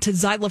teeth into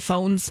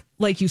xylophones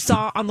like you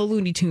saw on the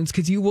Looney Tunes,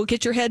 because you will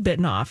get your head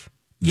bitten off.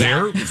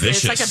 They're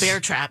vicious. It's like a bear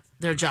trap,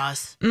 their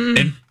jaws.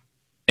 And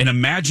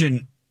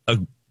imagine a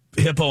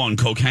hippo on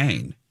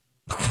cocaine.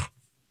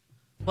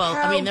 Well,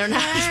 I mean, they're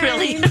not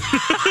really.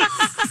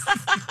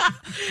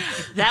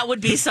 That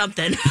would be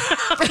something.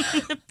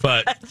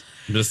 But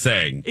I'm just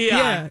saying.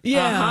 Yeah.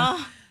 Yeah.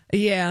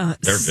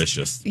 They're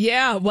vicious.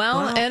 Yeah,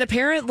 well, and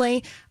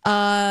apparently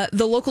the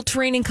local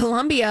terrain in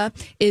Colombia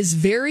is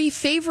very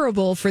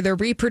favorable for their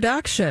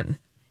reproduction.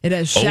 It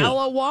has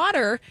shallow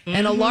water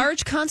and a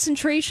large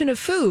concentration of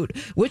food,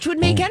 which would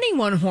make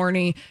anyone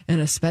horny, and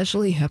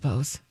especially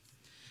hippos.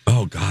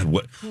 Oh God!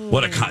 What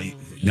a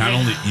not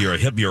only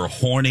you're a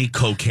horny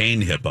cocaine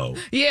hippo.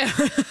 Yeah.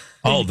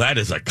 Oh, that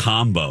is a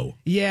combo.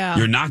 Yeah.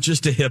 You're not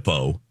just a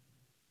hippo.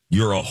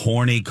 You're a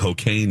horny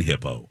cocaine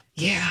hippo.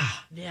 Yeah.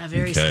 Yeah,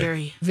 very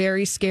scary.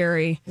 Very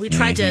scary. We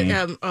tried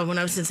to, when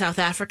I was in South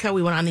Africa,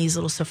 we went on these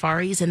little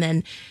safaris, and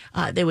then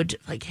they would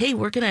like, hey,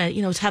 we're going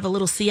to, have a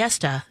little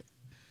siesta.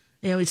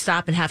 We'd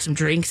stop and have some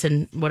drinks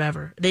and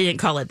whatever. They didn't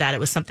call it that. It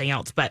was something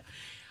else. But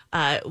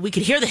we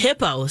could hear the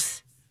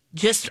hippos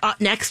just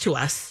next to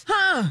us.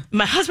 Huh.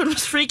 My husband was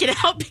freaking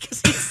out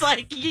because he's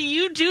like,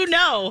 you do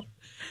know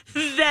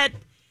that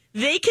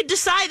they could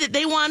decide that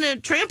they want to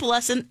trample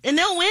us and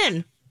they'll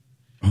win.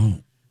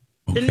 Oh,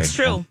 okay. And it's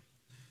true. Well,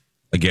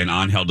 again,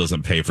 Angel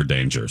doesn't pay for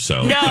danger.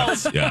 So, no.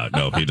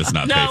 He does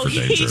not pay for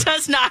danger. No, he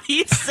does not.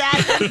 He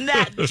sat in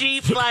that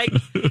Jeep like,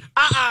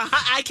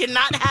 I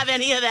cannot have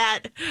any of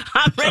that.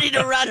 I'm ready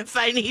to run if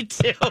I need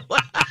to.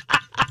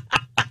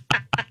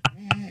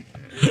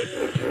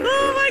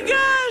 Oh, my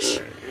gosh.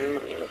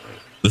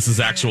 This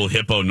is actual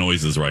hippo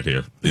noises right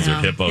here. These are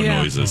hippo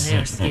noises.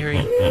 They're scary.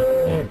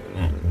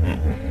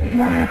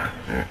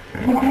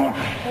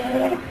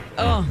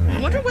 Oh, I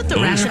wonder what the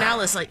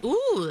rationale is like.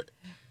 Ooh.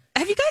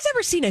 Have you guys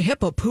ever seen a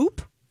hippo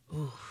poop?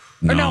 No.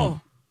 Or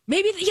no?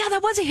 Maybe, that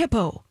was a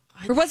hippo.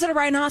 Or was it a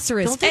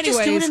rhinoceros? Don't they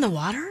just do it in the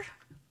water?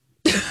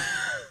 I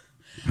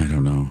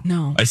don't know.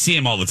 No. I see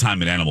him all the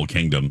time in Animal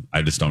Kingdom.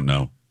 I just don't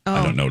know.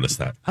 I don't notice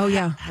that. Oh,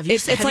 yeah.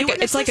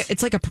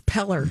 It's like a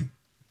propeller.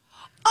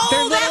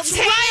 Oh, that's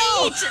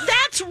right.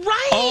 That's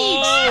right.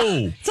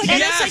 Oh,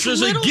 yes,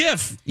 there's a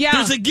GIF. Yeah.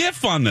 There's a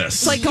GIF on this.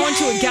 It's like going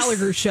to a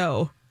Gallagher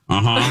show.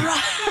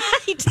 Right.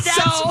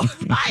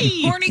 That's right.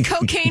 Horny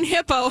cocaine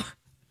hippo.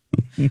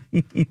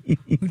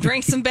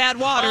 Drank some bad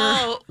water.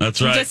 Oh.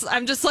 That's right.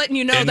 I'm just letting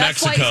you know in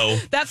Mexico.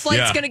 That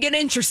flight's going to get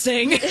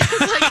interesting.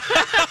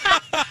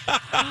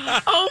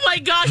 Oh my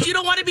gosh, you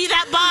don't want to be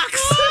that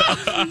box.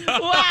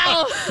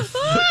 Wow.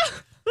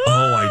 Oh,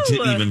 I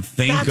didn't even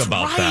think That's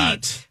about right.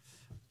 that.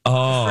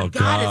 Oh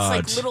God.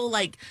 It's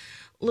like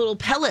little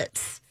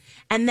pellets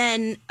and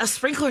then a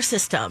sprinkler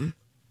system.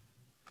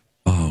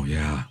 Oh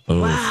yeah.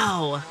 Oh.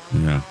 Wow.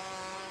 Yeah.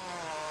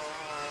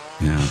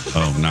 Yeah.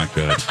 Oh, not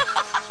good.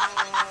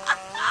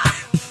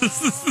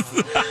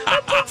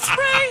 Poop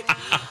spray.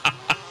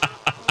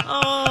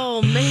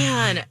 Oh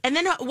man! And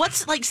then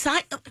what do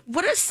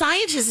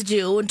scientists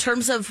do in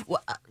terms of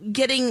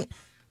getting?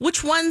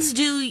 Which ones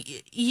do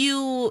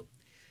you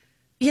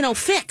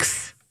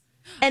fix?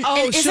 And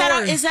is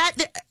sure. Is that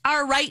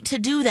our right to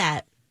do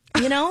that?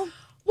 Well,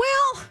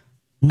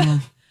 I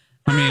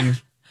mean,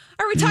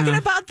 are we talking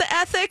about the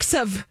ethics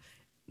of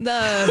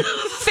the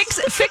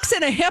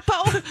fixing a hippo?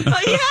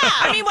 Yeah.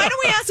 I mean, why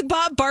don't we ask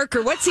Bob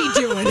Barker? What's he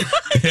doing?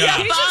 Yeah.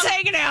 He's just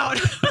hanging out.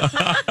 What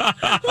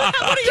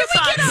are your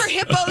Can we get our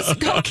hippos,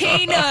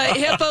 cocaine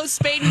hippos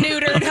spayed and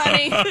neutered,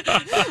 honey?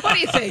 What do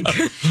you think?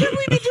 Should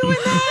we be doing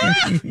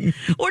that?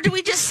 Or do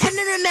we just send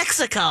them to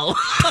Mexico?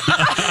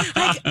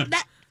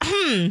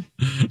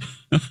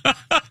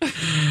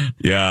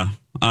 yeah,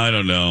 I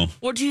don't know.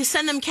 Or do you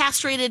send them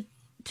castrated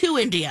to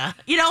India?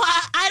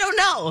 I don't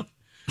know.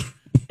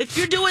 If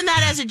you're doing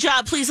that as a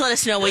job, please let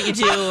us know what you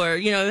do or,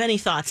 any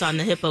thoughts on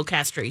the hippo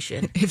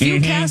castration. If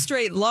you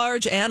castrate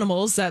large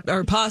animals that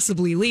are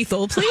possibly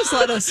lethal, please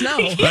let us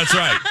know. That's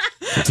right.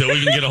 Until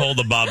we can get a hold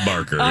of Bob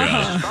Barker.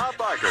 Yeah. Bob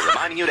Barker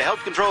reminding you to help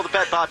control the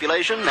pet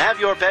population. Have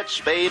your pet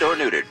spayed or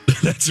neutered.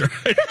 That's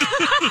right.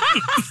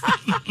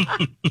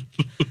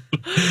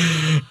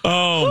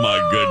 Oh,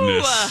 my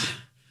goodness.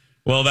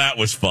 Well, that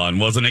was fun,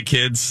 wasn't it,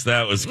 kids?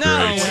 That was great.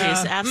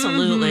 Always,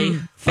 absolutely.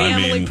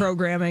 Family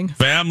programming.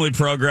 Family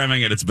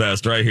programming at its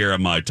best right here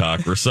on My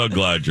Talk. We're so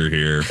glad you're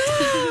here.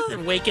 They're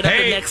waking up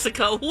in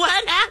Mexico.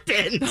 What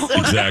happened?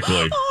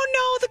 Exactly. Oh,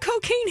 no, the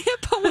cocaine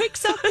hippo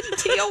wakes up in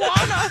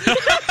Tijuana.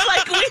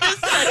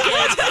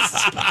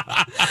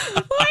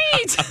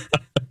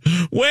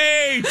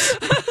 Wait.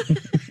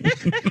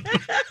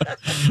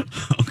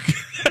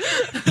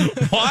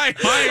 Why in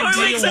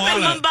wakes up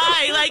in Tijuana?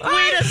 Mumbai.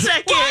 Wait a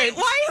second.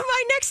 Why am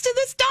I next to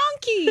this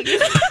donkey?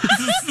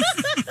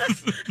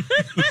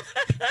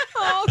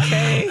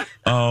 Okay.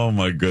 Oh,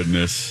 my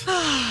goodness.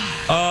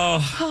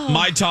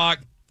 My Talk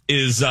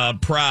is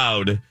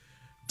proud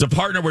to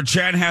partner with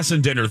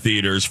Chanhassen Dinner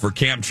Theaters for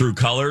Camp True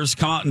Colors.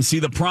 Come out and see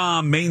the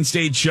prom main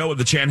stage show at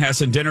the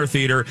Chanhassen Dinner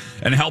Theater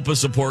and help us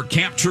support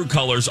Camp True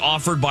Colors,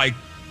 offered by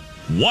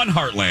One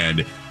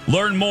Heartland.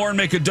 Learn more and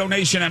make a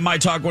donation at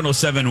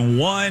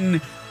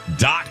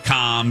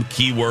mytalk1071.com,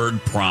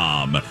 keyword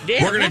prom.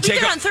 Yeah, We're going to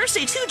take on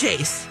Thursday too,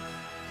 Jace.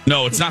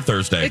 No, it's not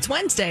Thursday. It's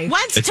Wednesday.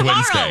 It's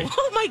tomorrow. Wednesday.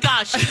 Oh my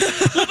gosh.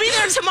 We'll be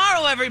there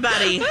tomorrow,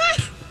 everybody.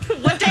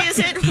 What day is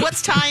it?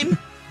 What's time?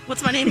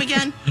 What's my name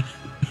again?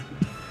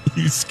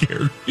 You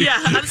scared me. Yeah,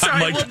 I'm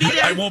sorry. We'll be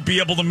there. I won't be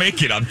able to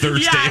make it on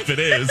Thursday if it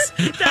is.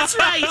 That's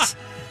right.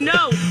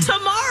 No,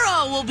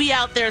 tomorrow we'll be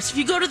out there. So if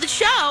you go to the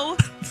show,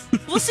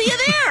 we'll see you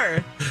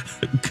there.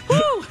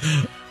 Woo.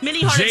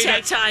 Mini heart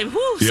attack time.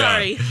 Woo,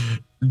 sorry.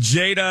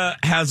 Jada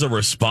has a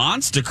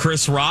response to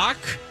Chris Rock.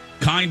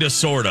 Kinda,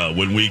 sorta,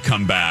 when we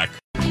come back.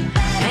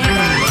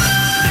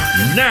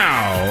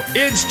 Now,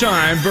 it's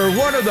time for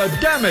one of the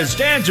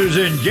dumbest answers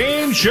in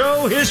game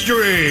show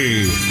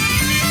history.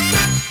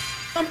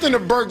 Something a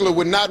burglar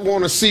would not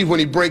want to see when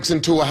he breaks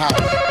into a house.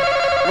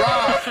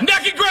 Rob.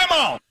 Knock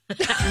grandma!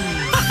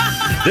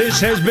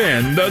 This has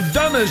been the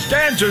dumbest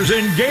answers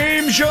in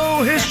game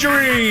show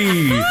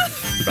history.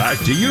 Back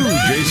to you,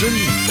 Jason.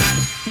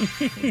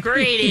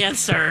 Great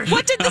answer.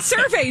 What did the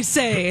survey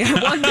say?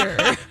 I wonder.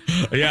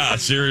 Yeah,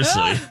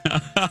 seriously.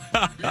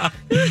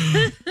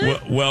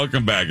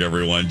 Welcome back,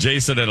 everyone.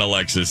 Jason and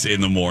Alexis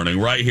in the morning,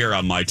 right here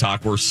on My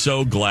Talk. We're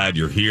so glad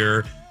you're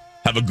here.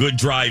 Have a good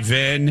drive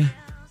in.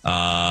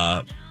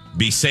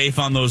 Be safe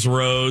on those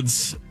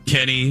roads.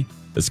 Kenny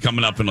is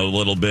coming up in a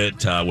little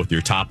bit with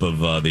your top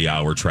of the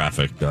hour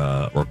traffic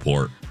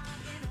report.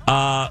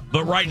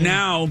 But right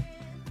now,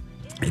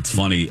 it's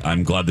funny.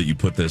 I'm glad that you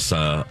put this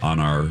on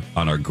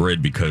our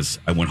grid, because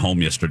I went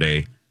home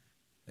yesterday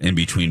in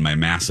between my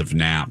massive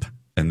nap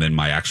and then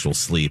my actual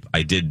sleep.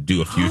 I did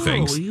do a few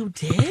things. Oh, you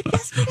did?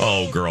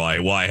 Oh, girl,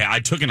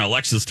 I took an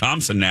Alexis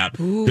Thompson nap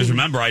because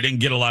remember, I didn't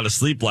get a lot of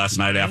sleep last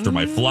night after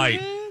my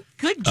flight.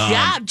 Good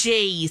job,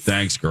 Jace.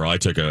 Thanks, girl. I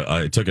took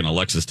an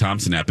Alexis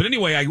Thompson nap. But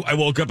anyway, I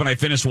woke up and I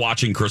finished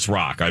watching Chris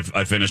Rock.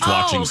 I finished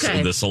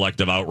watching the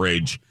Selective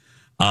Outrage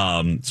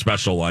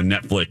special on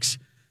Netflix,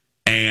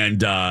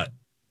 and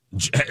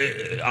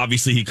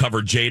obviously he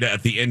covered Jada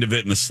at the end of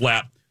it in the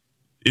slap.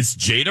 Is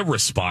Jada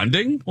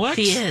responding? What?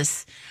 She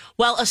is.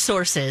 Well, a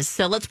source is.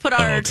 So let's put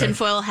our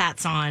tinfoil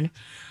hats on.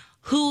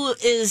 Who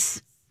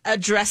is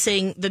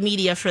addressing the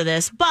media for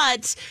this,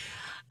 but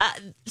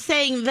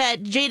saying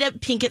that Jada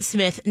Pinkett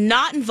Smith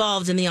not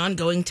involved in the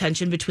ongoing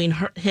tension between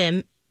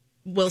him,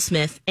 Will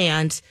Smith,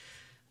 and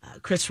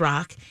Chris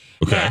Rock.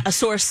 Okay. A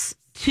source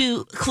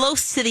too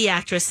close to the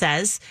actress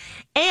says,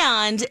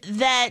 and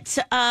that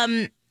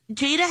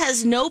Jada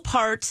has no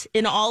part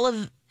in all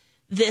of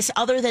this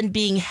other than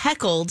being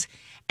heckled,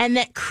 and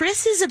that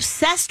Chris is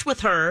obsessed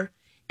with her,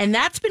 and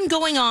that's been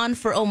going on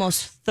for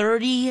almost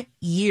 30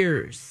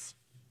 years.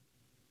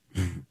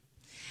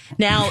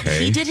 Now,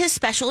 he did his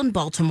special in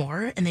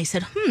Baltimore, and they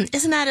said,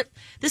 isn't that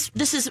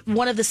this is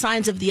one of the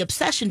signs of the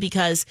obsession,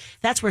 because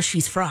that's where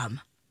she's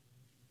from,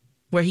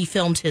 where he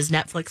filmed his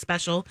Netflix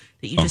special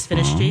that you just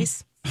finished,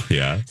 Jace.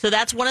 Yeah. So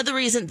that's one of the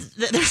reasons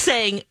that they're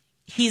saying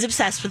he's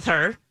obsessed with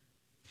her,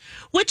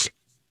 which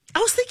I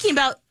was thinking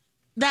about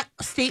that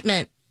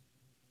statement.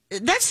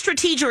 That's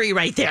strategery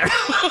right there.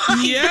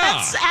 Yeah.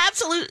 That's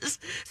absolute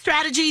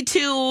strategy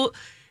to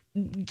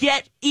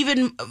get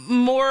even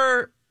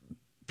more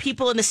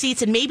people in the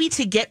seats and maybe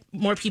to get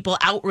more people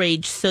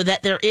outraged so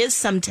that there is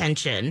some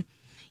tension,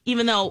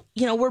 even though,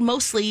 we're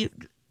mostly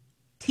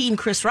team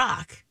Chris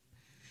Rock.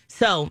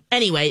 So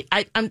anyway,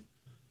 I'm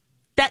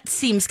that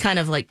seems kind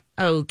of like,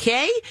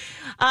 okay.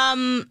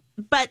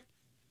 But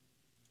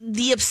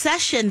the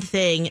obsession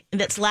thing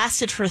that's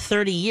lasted for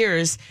 30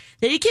 years,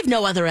 they give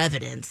no other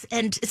evidence.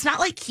 And it's not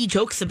like he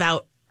jokes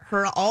about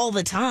her all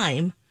the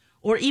time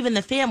or even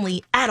the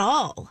family at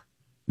all.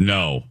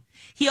 No.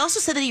 He also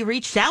said that he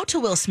reached out to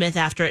Will Smith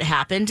after it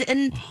happened,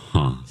 and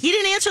he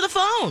didn't answer the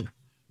phone.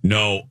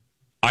 No.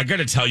 I got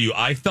to tell you,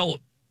 I felt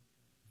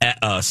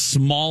a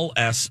small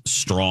s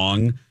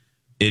strong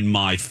in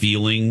my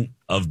feeling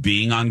of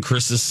being on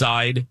Chris's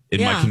side,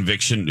 in my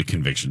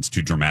conviction's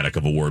too dramatic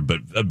of a word, but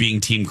being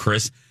Team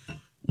Chris,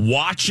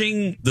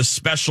 watching the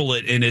special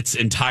in its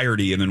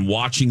entirety and then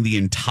watching the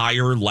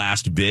entire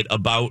last bit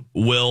about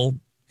Will,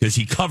 because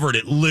he covered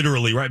it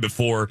literally right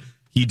before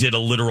he did a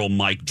literal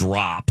mic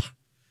drop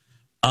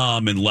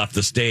and left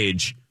the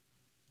stage.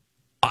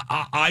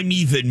 I'm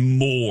even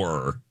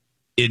more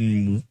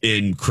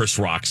in Chris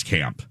Rock's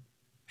camp,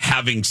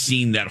 having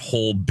seen that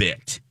whole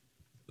bit,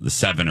 the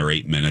 7 or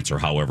 8 minutes or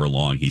however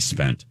long he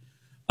spent,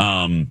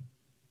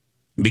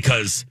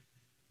 because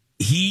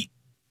he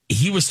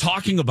was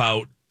talking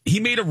about, he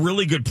made a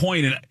really good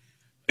point,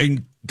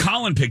 and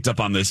Colin picked up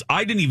on this.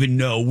 We didn't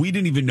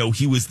even know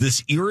he was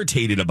this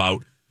irritated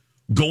about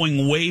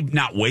going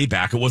not way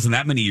back. It wasn't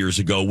that many years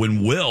ago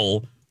when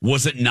Will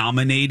wasn't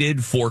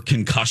nominated for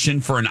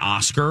Concussion for an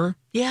Oscar.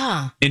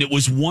 Yeah. And it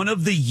was one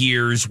of the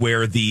years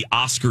where the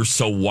Oscars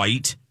So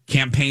White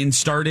campaign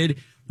started.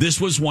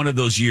 This was one of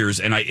those years,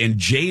 and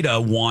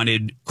Jada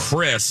wanted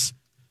Chris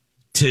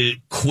to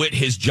quit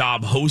his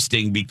job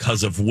hosting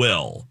because of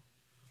Will.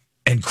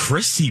 And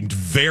Chris seemed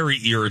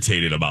very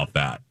irritated about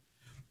that.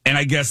 And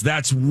I guess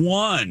that's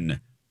kind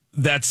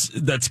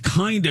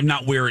of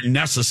not where it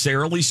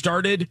necessarily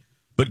started,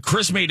 but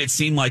Chris made it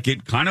seem like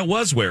it kind of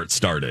was where it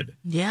started.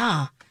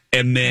 Yeah.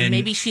 And then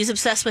maybe she's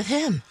obsessed with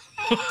him.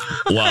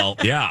 Well,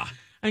 yeah.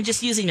 I'm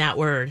just using that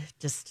word.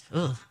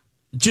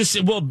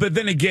 But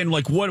then again,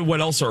 like what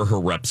else are her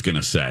reps going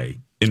to say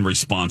in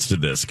response to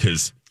this?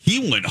 Because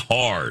he went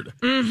hard.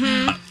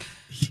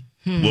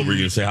 Mm-hmm. What were you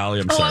going to say,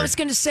 Holly? I'm sorry. I was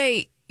going to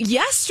say,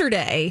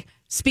 yesterday,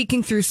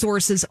 speaking through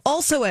sources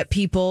also at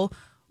People,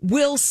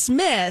 Will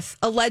Smith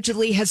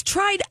allegedly has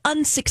tried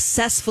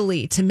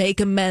unsuccessfully to make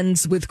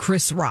amends with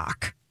Chris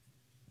Rock.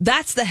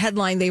 That's the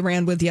headline they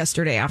ran with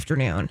yesterday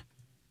afternoon.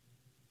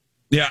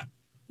 Yeah.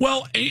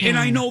 Well, and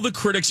I know the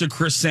critics of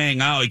Chris saying,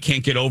 he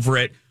can't get over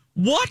it.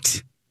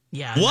 What?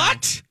 Yeah.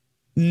 What?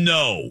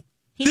 No.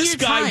 This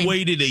guy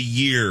waited a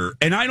year,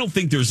 and I don't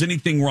think there's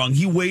anything wrong.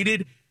 He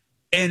waited,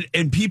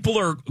 and people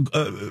are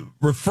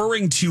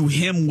referring to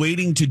him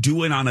waiting to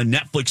do it on a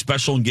Netflix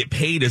special and get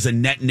paid as a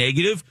net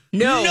negative.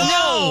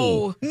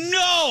 No.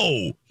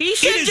 He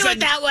should do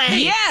it that way.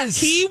 Yes.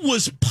 He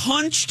was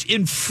punched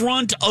in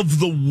front of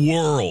the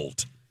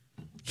world.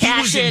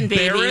 Cash in,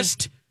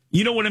 embarrassed. Baby.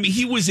 You know what I mean?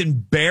 He was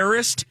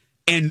embarrassed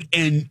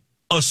and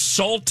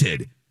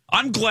assaulted.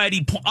 I'm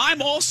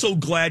also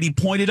glad he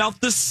pointed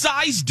out the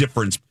size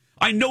difference.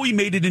 I know he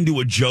made it into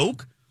a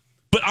joke,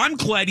 but I'm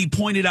glad he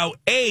pointed out,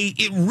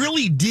 it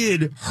really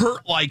did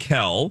hurt like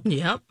hell.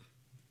 Yep.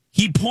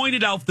 He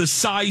pointed out the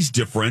size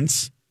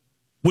difference,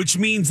 which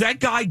means that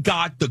guy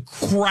got the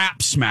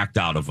crap smacked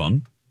out of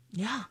him.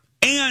 Yeah.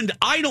 And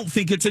I don't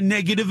think it's a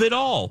negative at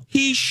all.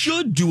 He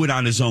should do it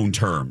on his own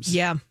terms.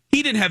 Yeah.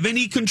 He didn't have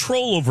any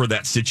control over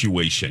that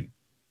situation.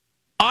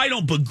 I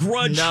don't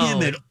begrudge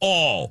him at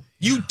all.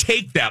 You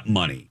take that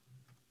money.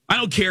 I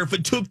don't care if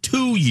it took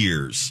 2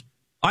 years.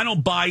 I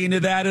don't buy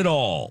into that at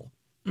all.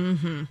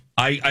 Mm-hmm.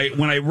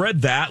 When I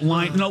read that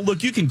line,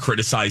 look, you can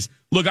criticize.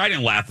 Look, I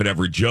didn't laugh at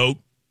every joke.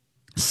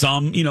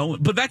 Some,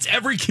 but that's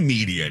every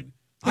comedian.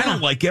 Yeah. I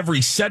don't like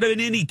every set of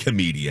any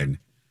comedian.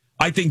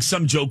 I think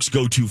some jokes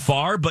go too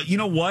far, but you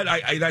know what?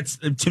 That's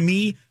to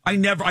me.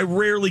 I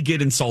rarely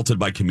get insulted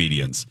by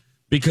comedians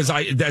because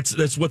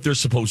that's what they're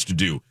supposed to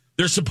do.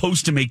 They're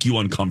supposed to make you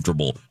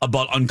uncomfortable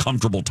about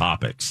uncomfortable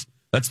topics.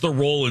 That's the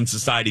role in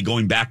society,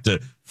 going back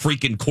to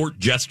freaking court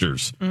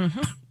jesters.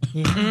 Mm-hmm.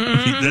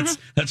 I mean,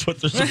 that's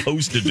what they're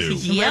supposed to do.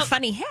 Wear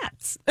funny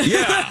hats.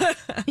 Yeah.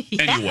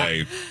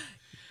 Anyway.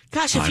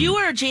 Gosh, if you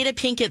were Jada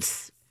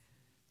Pinkett's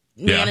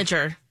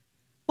manager,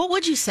 what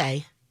would you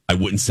say? I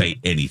wouldn't say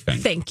anything.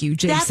 Thank you,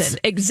 Jason.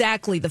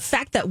 Exactly. The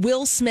fact that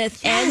Will Smith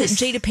and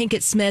Jada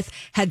Pinkett Smith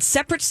had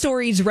separate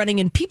stories running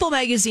in People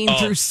magazine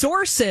through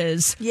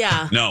sources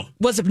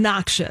was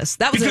obnoxious.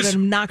 That was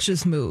an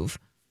obnoxious move.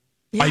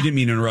 I didn't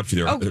mean to interrupt you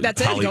there. Oh,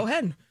 that's Holly. it. Go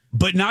ahead.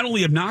 But not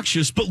only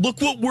obnoxious, but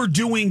look what we're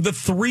doing. The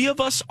three of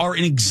us are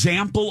an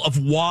example of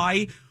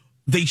why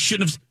they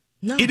shouldn't have.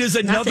 No, it is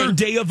another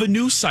day of a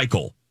news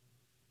cycle.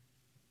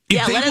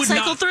 Let it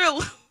cycle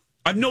through.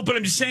 No, but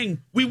I'm just saying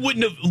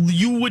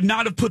you would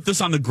not have put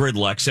this on the grid,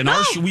 Lex. And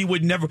we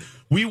would never.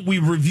 We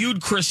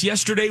reviewed Chris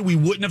yesterday. We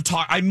wouldn't have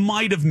talked. I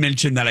might have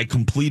mentioned that I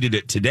completed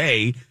it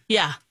today.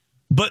 Yeah.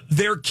 But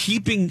they're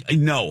keeping.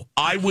 No,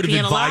 I would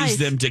have advised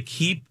them to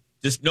keep.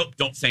 Just nope.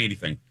 Don't say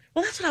anything.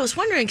 Well, that's what I was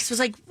wondering, because it was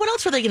like, what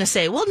else were they going to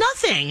say? Well,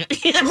 nothing.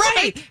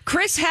 Right.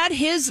 Chris had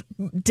his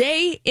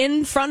day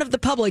in front of the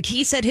public.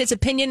 He said his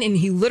opinion, and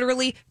he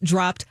literally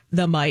dropped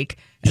the mic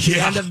at the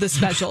end of the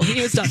special.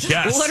 He was done.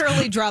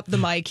 Literally dropped the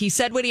mic. He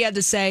said what he had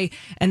to say,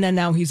 and then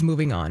now he's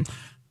moving on.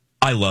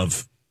 I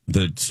love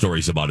the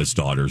stories about his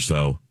daughters,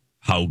 though.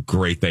 How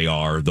great they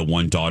are. The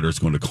one daughter's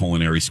going to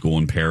culinary school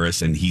in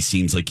Paris, and he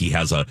seems like he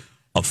has a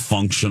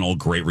functional,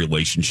 great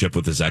relationship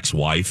with his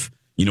ex-wife.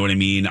 You know what I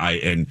mean?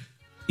 And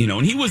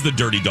he was the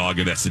dirty dog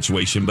in that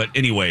situation. But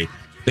anyway,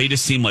 they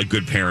just seem like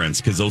good parents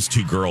because those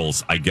two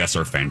girls, I guess,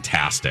 are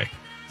fantastic.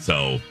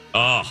 So,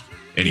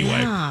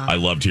 anyway, I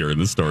loved hearing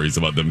the stories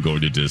about them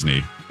going to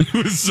Disney. It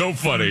was so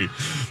funny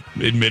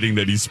admitting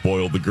that he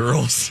spoiled the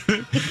girls.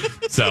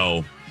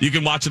 So you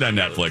can watch it on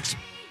Netflix.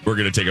 We're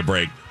going to take a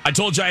break. I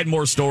told you I had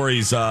more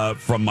stories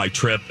from my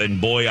trip. And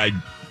boy,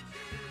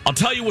 I'll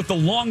tell you what the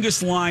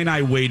longest line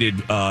I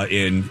waited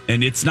in,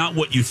 and it's not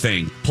what you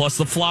think. Plus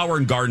the Flower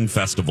and Garden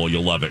Festival.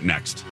 You'll love it next.